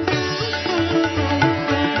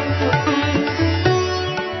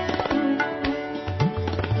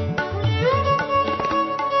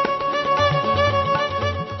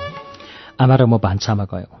 आमा र म भान्सामा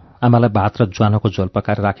गयौँ। आमालाई भात र ज्वानोको झोल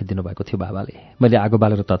पकाएर राखिदिनु भएको थियो बाबाले। मैले आगो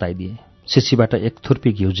बालेर तताइदिएँ। सिसीबाट एक थुर्पी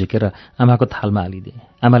घिउ झिकेर आमाको थालमा हालिदिएँ।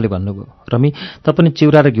 आमाले भन्नुभयो, रमी, त पनि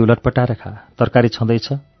चिउरा र घिउ लटपटाएर खा, तरकारी छँदैछ,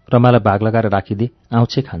 रमालाई भाग लगाएर राखिदिए,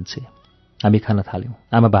 आउँछे खान्छे। हामी खान थाल्यौँ।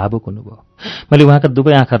 आमा भावुक हुनुभयो। मैले उहाँका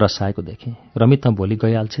दुवै आँखा रसाएको देखेँ। रमी, त भोलि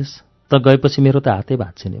गइहाल्छेस्? त गएपछि मेरो त हातै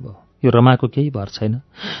भाँचिने भयो। यो रमाको केही भर छैन।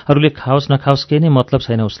 अरूले खाओस् नखाओस् केही नै मतलब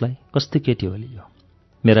छैन उसलाई। कस्तो केटी होली यो।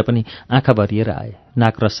 मेरा पनि आँखा भरिएर आए।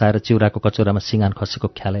 नाक रसाएर चिउराको कचौरामा सिँगान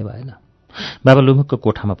खसेको ख्यालै भएन। बाबा लुमुकको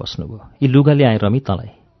कोठामा बस्नुभयो। यी लुगा ल्याएँ रमी तँलाई।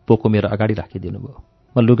 पोको मेरो अगाडि राखिदिनु भयो।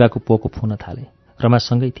 म लुगाको पोको फुन थालेँ।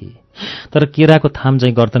 रमासँगै थिए, तर केराको थाम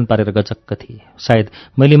झैँ गर्दन पारेर गजक्क थिए। सायद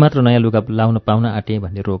मैले मात्र नयाँ लुगा लाउन पाउन आँटेँ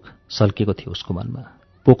भन्ने रोग सल्किएको थियो उसको मनमा।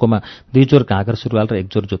 पोकोमा 2 जोर घाँगर सुरुवाल र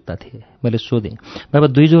 1 जोर जुत्ता थिए। मैले सोधेँ, बाबा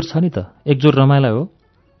 2 जोर छ नि त, 1 जोर रमालाई हो?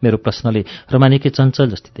 मेरो प्रश्नले रमा निकै चञ्चल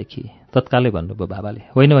जस्तै देखिए। तत्कालै भन्नुभयो बाबाले,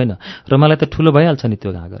 होइन होइन, रमालाई त ठुलो भइहाल्छ नि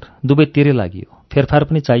त्यो घाँगर, दुवै तेरे लागि हो, फेरफार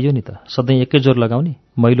पनि चाहियो नि त, सधैँ एकै जोर लगाउने,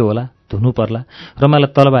 मैलो होला, धुनु पर्ला, रमालाई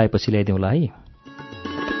तलब आएपछि ल्याइदिउँला है।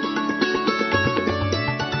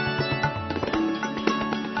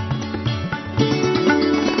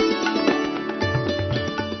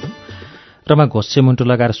 रमा घोस्से मुन्टो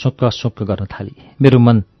लगाएर सुक्क सुक्क गर्न थाली। मेरो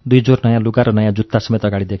मन 2 जोर नयाँ लुगा र नयाँ जुत्ता समेत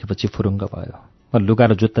अगाडि देखेपछि फुरुङ्ग भयो। म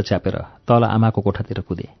लुगा र जुत्ता च्यापेर तल आमाको कोठातिर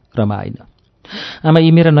कुदेँ। रमा आइन। आमा,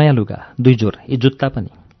 यी मेरा नयाँ लुगा, 2 जोर, यी जुत्ता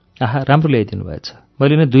पनि। आहा, राम्रो ल्याइदिनु भएछ।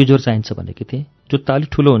 मैले नै 2 जोर चाहिन्छ भनेकी थिएँ। जुत्ता अलिक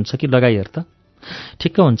ठुलो हुन्छ कि, लगाइ हेर त।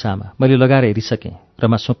 ठिक्क हुन्छ आमा, मैले लगाएर हेरिसकेँ।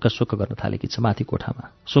 रमा सुक्क सुक्क गर्न थालेकी छ माथि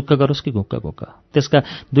कोठामा। सुक्क गरोस् कि घुक्क घुक्क।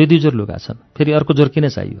 त्यसका 2 जोर लुगा छन्, फेरि अर्को जोर किन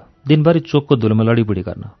चाहियो? दिनभरि चोकको धुलोमा लडीबुडी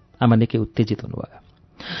गर्न। आमा निकै उत्तेजित हुनुभयो।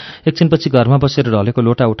 एकछिनपछि घरमा बसेर ढलेको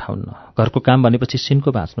लोटा उठाउन्न। घरको काम भनेपछि सिनको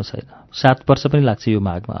बाँच्नु छैन। 7 वर्ष पनि लाग्छ यो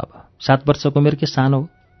माघमा अब। 7 वर्षको उमेर के सानो हो?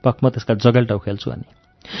 पख म त्यसका जगेल्टाउ खेल्छु अनि।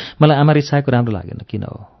 मलाई आमा रिसाएको राम्रो लागेन, किन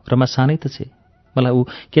हो? रमा सानै त छे। मलाई ऊ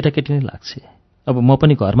केटाकेटी नै लाग्छ। अब म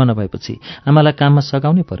पनि घरमा नभएपछि आमालाई काममा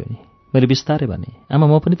सघाउनै पर्यो नि। मैले बिस्तारै भने, आमा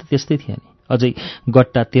म पनि त त्यस्तै थिएँ नि, अझै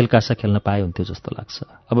गट्टा तेलकासा खेल्न पाए हुन्थ्यो जस्तो लाग्छ।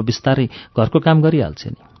 अब बिस्तारै घरको काम गरिहाल्छे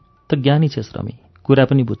नि। त ज्ञानी छेस् रमी, कुरा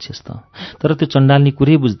पनि बुझ्छेस् त, तर त्यो चण्डाल्नी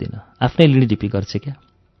कुरै बुझ्दिन, आफ्नै लिँडिडिपी गर्छ क्या।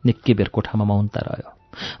 निकै बेर कोठामा मौनता रह्यो।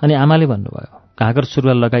 अनि आमाले भन्नुभयो, घाँगर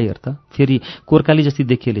सुरुवाल लगाइ हेर त, फेरि कोर्काली जस्तै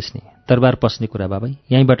देखिएलिस् नि, दरबार पस्ने कुरा बाबै,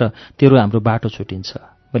 यहीँबाट तेरो हाम्रो बाटो छुटिन्छ।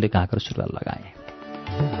 मैले घाँगर सुरुवाल लगाएँ।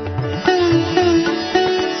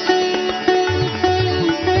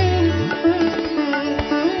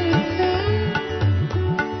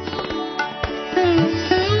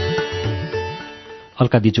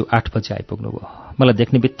 अलका दिजु 8 बजे आइपुग्नुभयो। मलाई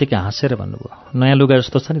देख्ने बित्तिकै हाँसेर भन्नुभयो, नयाँ लुगा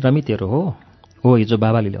जस्तो छ नि रमी तेरो हो? हो, हिजो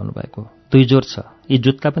बाबाले ल्याउनु भएको, 2 जोर छ, यी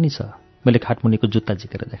जुत्ता पनि छ। मैले खाटमुनिको जुत्ता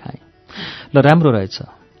झिकेर देखाएँ। ल, राम्रो रहेछ।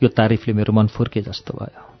 यो तारिफले मेरो मन फुर्के जस्तो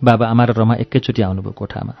भयो। बाबा, आमा र रमा एकैचोटि आउनुभयो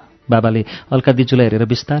कोठामा। बाबाले अलका दिजुलाई हेरेर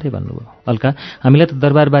बिस्तारै भन्नुभयो, अलका, हामीलाई त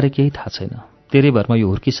दरबारबारे केही थाहा छैन। तेरै भरमा यो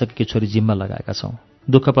हुर्किसकेकी छोरी जिम्मा लगाएका छौँ।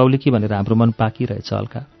 दुःख पाउली कि भनेर हाम्रो मन पाकिरहेछ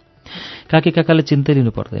अलका। काकी काकाले चिन्तै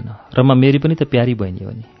लिनु पर्दैन, रमा मेरी पनि त प्यारी बहिनी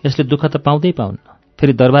हो नि, यसले दुःख त पाउँदै पाउन्न।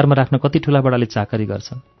 फेरि दरबारमा राख्न कति ठुला बडाले चाकरी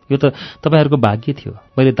गर्छन्। यो त तपाईँहरूको भाग्य थियो।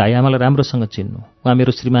 मैले दाइ आमालाई राम्रोसँग चिन्नु, उहाँ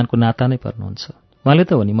मेरो श्रीमानको नाता नै पर्नुहुन्छ। उहाँले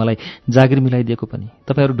त हो नि मलाई जागिर मिलाइदिएको पनि।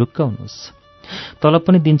 तपाईँहरू ढुक्क हुनुहोस्। तलब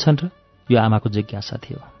पनि दिन्छन् र? यो आमाको जिज्ञासा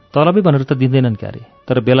थियो। तलबै भनेर त दिँदैनन् क्यारे,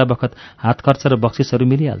 तर बेला बखत हात खर्च र बक्सिसहरू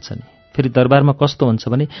मिलिहाल्छ नि। फेरि दरबारमा कस्तो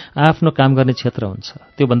हुन्छ भने आफ्नो काम गर्ने क्षेत्र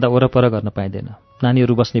हुन्छ, त्योभन्दा वरपर गर्न पाइँदैन।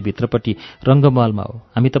 नानीहरू बस्ने भित्रपट्टि रङ्गमहलमा हो,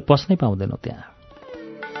 हामी त पस्नै पाउँदैनौँ त्यहाँ।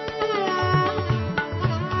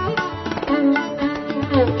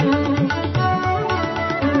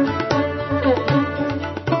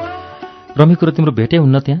 रमी कुरो तिम्रो भेटै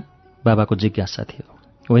हुन्न त्यहाँ? बाबाको जिज्ञासा थियो।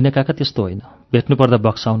 होइन काका, त्यस्तो होइन, भेट्नु पर्दा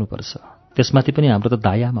बक्साउनुपर्छ। त्यसमाथि पनि हाम्रो त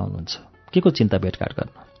दायामा हुनुहुन्छ, के को चिन्ता भेटघाट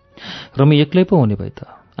गर्न? रमी एक्लै पो हुने भए त?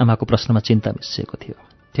 आमाको प्रश्नमा चिन्ता मिसिएको थियो।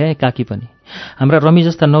 त्यहाँ काकी पनि। हाम्रा रमी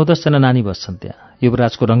जस्ता 9-10 जना नानी बस्छन् त्यहाँ।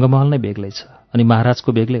 युवराजको रङ्गमहल नै बेग्लै छ, अनि महाराजको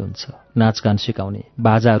बेग्लै हुन्छ। नाचगान सिकाउने,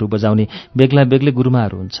 बाजाहरू बजाउने बेग्ला बेग्लै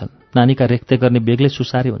गुरुमाहरू हुन्छन्। नानीका रेखदेख गर्ने बेग्लै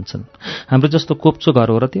सुसारे हुन्छन्। हाम्रो जस्तो कोप्चो घर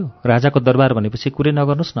हो र त्यो? राजाको दरबार भनेपछि कुरै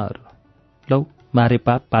नगर्नुहोस् न अरू। लौ, मारे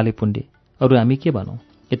पाप पाले पुण्य, अरू हामी के भनौँ?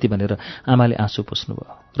 यति भनेर आमाले आँसु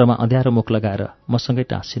पुस्नुभयो। रमा अँध्यारो मुख लगाएर मसँगै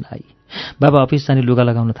टाँसिन आई। बाबा अफिस जाने लुगा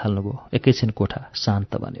लगाउन थाल्नुभयो। एकैछिन कोठा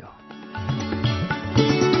शान्त बन्यो।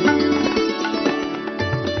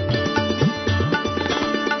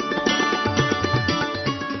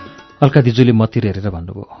 अलका दिजूले मतिर हेरेर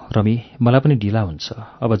भन्नुभयो, रमी, मलाई पनि ढिला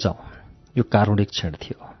हुन्छ, अब जाउँ। यो कारुणिक क्षण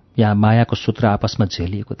थियो। यहाँ मायाको सूत्र आपसमा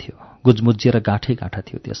झेलिएको थियो। गुजमुजिएर गाँठै गाँठा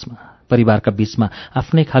थियो त्यसमा। परिवारका बीचमा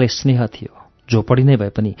आफ्नै खाले स्नेह थियो। झोपडी नै भए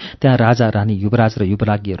पनि त्यहाँ राजा रानी, युवराज र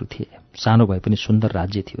युवराज्ञीहरू थिए। सानो भए पनि सुन्दर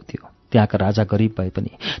राज्य थियो त्यो। त्यहाँका राजा गरिब भए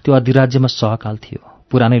पनि त्यो अधिराज्यमा सहकाल थियो।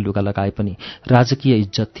 पुरानै लुगा लगाए पनि राजकीय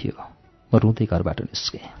इज्जत थियो। म रुँदै घरबाट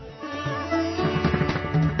निस्केँ।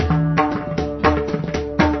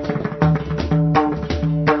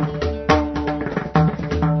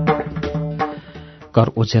 घर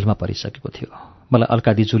ओझेलमा परिसकेको थियो। मलाई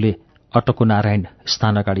अलका दिजूले अटोको नारायण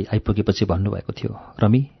स्थान अगाडि आइपुगेपछि भन्नुभएको थियो,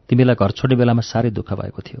 रमी, तिमीलाई घर छोड्ने बेलामा साह्रै दुःख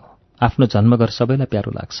भएको थियो। आफ्नो जन्मघर सबैलाई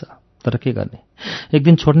प्यारो लाग्छ, तर के गर्ने, एक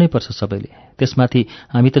दिन छोड्नै पर्छ सबैले। त्यसमाथि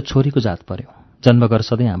हामी त छोरीको जात पर्यौं। जन्मघर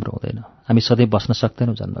सधैँ हाम्रो हुँदैन। हामी सधैँ बस्न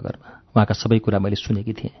सक्दैनौँ जन्मघरमा। उहाँका सबै कुरा मैले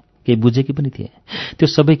सुनेकी थिएँ, केही बुझेकी पनि थिएँ। त्यो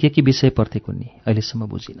सबै के विषय पर्थे कुन्नी अहिलेसम्म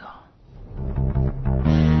बुझिनँ।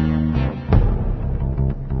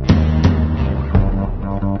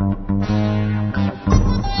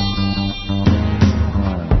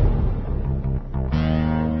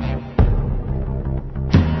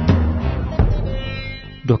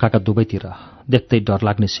 ढोकाका दुवैतिर देख्दै डर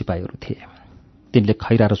लाग्ने सिपाहीहरू थिए। तिनले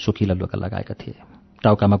खैरा र सुकिला लुगा लगाएका थिए।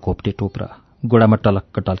 टाउकामा घोप्टे टोप र गोडामा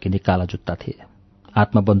टलक्क टल्किने काला जुत्ता थिए।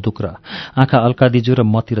 हातमा बन्दुक र आँखा अलका दिजू र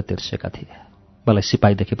मतिर तेर्सेका थिए। मलाई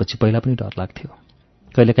सिपाही देखेपछि पहिला पनि डर लाग्थ्यो।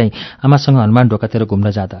 कहिलेकाहीँ आमासँग हनुमान ढोकातिर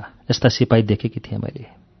घुम्न जाँदा यस्ता सिपाही देखेकी थिएँ मैले।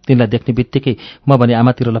 तिनलाई देख्ने बित्तिकै म भने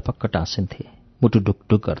आमातिर लपक्क टाँसिन्थेँ। मुटु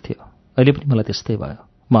ढुकढुक गर्थ्यो। अहिले पनि मलाई त्यस्तै भयो।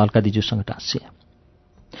 म अलका दिजूसँग टाँसिएँ।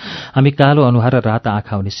 हामी कालो अनुहार र राता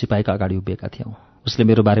आँखा हुने सिपाहीका अगाडि उभिएका थियौँ। उसले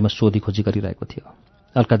मेरो बारेमा सोधीखोजी गरिरहेको थियो।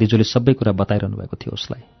 अलका दिजूले सबै कुरा बताइरहनु भएको थियो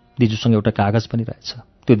उसलाई। दिजूसँग एउटा कागज पनि रहेछ।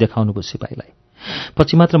 त्यो देखाउनुभयो सिपाहीलाई।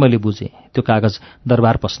 पछि मात्र मैले बुझेँ त्यो कागज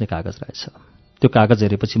दरबार पस्ने कागज रहेछ। त्यो कागज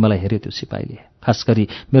हेरेपछि मलाई हेऱ्यो त्यो सिपाहीले। खास गरी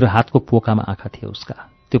मेरो हातको पोकामा आँखा थिए उसका।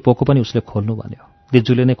 त्यो पोको पनि उसले खोल्नु भन्यो।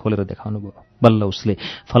 दिजूले नै खोलेर देखाउनुभयो। बल्ल उसले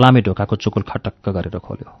फलामे ढोकाको चुकुल खटक्क गरेर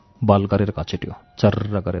खोल्यो। बल गरेर घचेट्यो।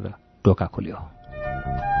 चर्र गरेर ढोका खोल्यो।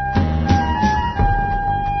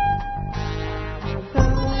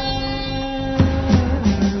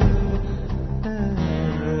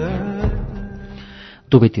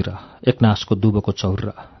 दुवैतिर एकनासको दुबोको चौर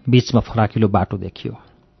र बीचमा फराकिलो बाटो देखियो।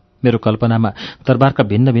 मेरो कल्पनामा दरबारका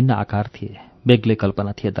भिन्न भिन्न आकार थिए। बेग्लै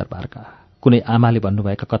कल्पना थिए दरबारका। कुनै आमाले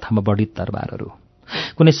भन्नुभएका कथामा बढित दरबारहरू,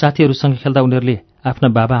 कुनै साथीहरूसँग खेल्दा उनीहरूले आफ्ना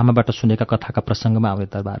बाबा आमाबाट सुनेका कथाका प्रसङ्गमा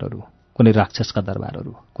आउने दरबारहरू, कुनै राक्षसका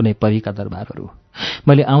दरबारहरू, कुनै परीका दरबारहरू।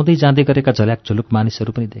 मैले आउँदै जाँदै गरेका झल्याक झुलुक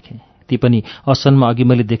मानिसहरू पनि देखेँ। ती पनि असनमा अघि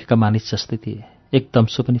मैले देखेका मानिस जस्तै थिए। एकदम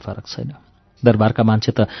सो पनि फरक छैन। दरबारका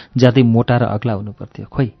मान्छे त ज्यादै मोटा र अग्ला हुनुपर्थ्यो।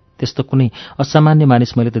 खोइ, त्यस्तो कुनै असामान्य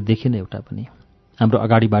मानिस मैले त देखिनँ एउटा पनि। हाम्रो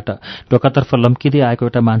अगाडिबाट ढोकातर्फ लम्किँदै आएको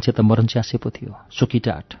एउटा मान्छे त मरन्च्यासे पो थियो।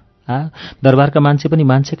 सुकिटाट। दरबारका मान्छे पनि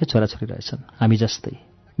मान्छेकै छोराछोरी रहेछन्, हामी जस्तै।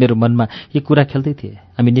 मेरो मनमा यी कुरा खेल्दै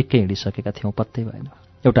थिए। हामी निकै हिँडिसकेका थियौँ, पत्तै भएन।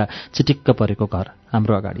 एउटा चिटिक्क परेको घर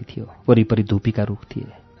हाम्रो अगाडि थियो। वरिपरि धुपीका रुख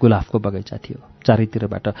थिए। गुलाफको बगैँचा थियो।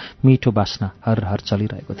 चारैतिरबाट मिठो बास्ना हर हर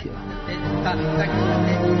चलिरहेको थियो।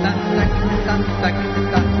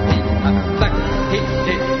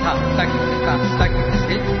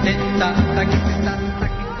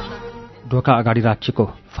 ढोका अगाडि राखिएको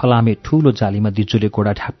फलामे ठूलो जालीमा दिजूले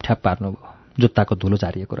गोडा ढ्यापढ्याप पार्नुभयो। जुत्ताको धुलो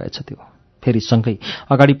झारिएको रहेछ त्यो। फेरि सँगै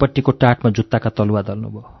अगाडिपट्टिको टाटमा जुत्ताका तलुवा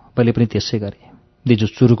दल्नुभयो। मैले पनि त्यसै गरेँ। दिजू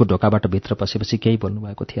सुरुको ढोकाबाट भित्र पसेपछि केही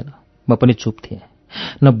बोल्नुभएको थिएन। म पनि चुप थिएँ।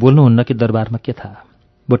 न बोल्नुहुन्न कि दरबारमा के थाहा।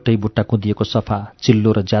 बुट्टै बुट्टा कुदिएको सफा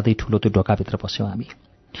चिल्लो र ज्यादै ठूलो त्यो ढोकाभित्र पस्यौँ हामी।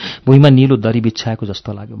 भुइँमा निलो दरी बिछ्याएको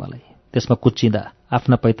जस्तो लाग्यो मलाई। त्यसमा कुच्चिँदा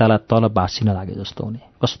आफ्ना पैताला तल बासिन लागे जस्तो हुने।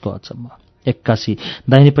 कस्तो अचम्म। एक्कासी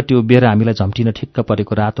दाहिनेपट्टि उभिएर हामीलाई झम्टिन ठिक्क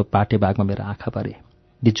परेको रातो पाटे बागमा मेरो आँखा परे।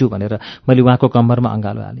 दिजू भनेर मैले उहाँको कम्मरमा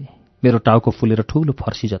अँगालो हालेँ। मेरो टाउको फुलेर ठूलो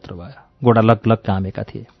फर्सी जत्रो भयो। गोडा लगलग कामेका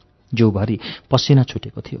थिए। जिउभरि पसिना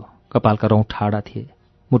छुटेको थियो। कपालका रौँ ठाडा थिए।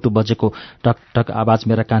 मुटु बजेको टकटक आवाज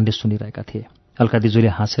मेरा कानले सुनिरहेका थिए। अलका दिजूले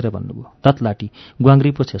हाँसेर भन्नुभयो, तत्लाटी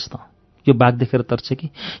ग्वाङ्ग्री पो छेस् त। यो बाघ देखेर तर्से कि?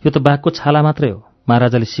 यो त बाघको छाला मात्रै हो।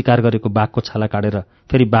 महाराजाले शिकार गरेको बाघको छाला काटेर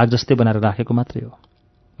फेरि बाघ जस्तै बनाएर राखेको मात्रै हो।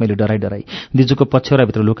 मैले डराई डराई दिजूको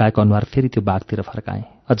पछ्यौराभित्र लुकाएको अनुहार फेरि त्यो बाघतिर फर्काएँ।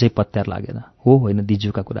 अझै पत्यार लागेन हो होइन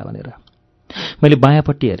दिजूका कुरा भनेर। मैले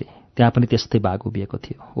बायाँपट्टि हेरेँ। त्यहाँ पनि त्यस्तै बाघ उभिएको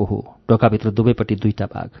थियो। ओहो, ढोकाभित्र दुवैपट्टि दुईटा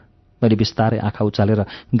बाघ। मैले बिस्तारै आँखा उचालेर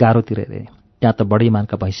गारोतिर हेरेँ। त्यहाँ त बढी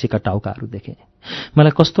मानका भैँसीका टाउकाहरू देखेँ।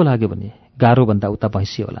 मलाई कस्तो लाग्यो भने गारोभन्दा उता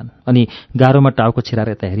भैँसी होलान्, अनि गारोमा टाउको छिराएर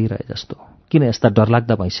यता हेरिरहे जस्तो। किन यस्ता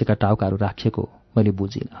डरलाग्दा भैँसीका टाउकाहरू राखिएको मैले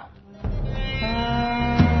बुझिनँ।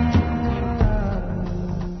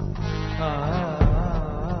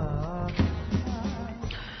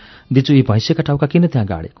 दिजु, यी भैँसेका टाउका किन त्यहाँ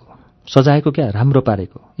गाडेको? सजाएको क्या, राम्रो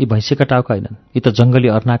पारेको। यी भैँसेका टाउका होइनन्, यी त जङ्गली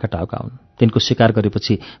अर्नाका टाउका हुन्। तिनको शिकार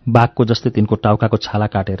गरेपछि बाघको जस्तै तिनको टाउकाको छाला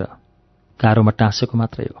काटेर गाह्रोमा टाँसेको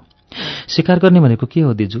मात्रै हो। शिकार गर्ने भनेको के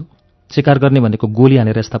हो दिजु? शिकार गर्ने भनेको गोली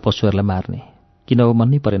हानेर यस्ता पशुहरूलाई मार्ने। किन हो, मन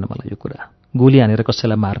नै परेन मलाई यो कुरा। गोली हानेर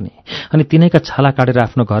कसैलाई मार्ने अनि तिनैका छाला काटेर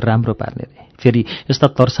आफ्नो घर राम्रो पार्ने रे। फेरि यस्ता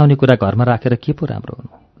तर्साउने कुरा घरमा राखेर के पो राम्रो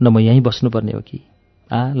हुनु? न म यहीँ बस्नुपर्ने हो कि?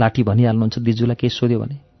 लाठी भनिहाल्नुहुन्छ दिजुलाई केही सोध्यो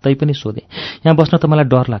भने? तै पनि सोधेँ। यहाँ बस्न त मलाई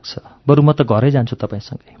डर लाग्छ, बरु म त घरै जान्छु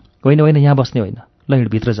तपाईँसँगै। होइन होइन, यहाँ बस्ने होइन, ल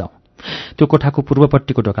हिँडभित्र जाउँ। त्यो कोठाको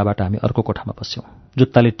पूर्वपट्टिको ढोकाबाट हामी अर्को कोठामा बस्यौँ।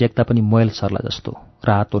 जुत्ताले टेक्दा पनि मैल सर्ला जस्तो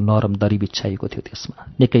रातो नरम दरी बिछाइएको थियो।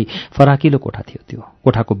 त्यसमा निकै फराकिलो कोठा थियो। त्यो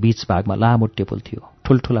कोठाको बीच भागमा लामो टेबल थियो।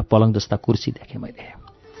 ठुल्ठुला पलङ जस्ता कुर्सी देखेँ मैले।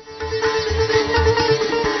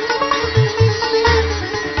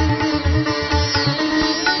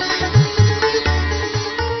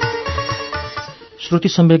 श्रुति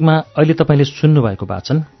सम्वेकमा अहिले तपाईँले सुन्नुभएको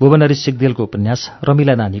वाचन भुवनरी सिग्देलको उपन्यास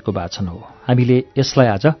रमिला नानीको वाचन हो। हामीले यसलाई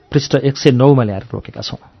आज पृष्ठ 109मा ल्याएर रोकेका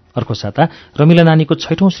छौं। अर्को साता रमिला नानीको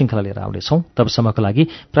 6औं श्रृङ्खला लिएर आउनेछौं। तबसम्मको लागि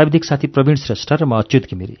प्राविधिक साथी प्रवीण श्रेष्ठ र म अच्युत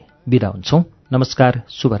घिमिरे बिदा हुन्छौं। नमस्कार,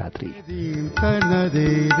 शुभरात्रि। da da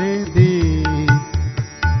dee,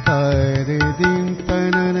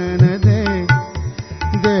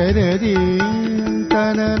 da da dee, da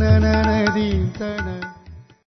na na na na.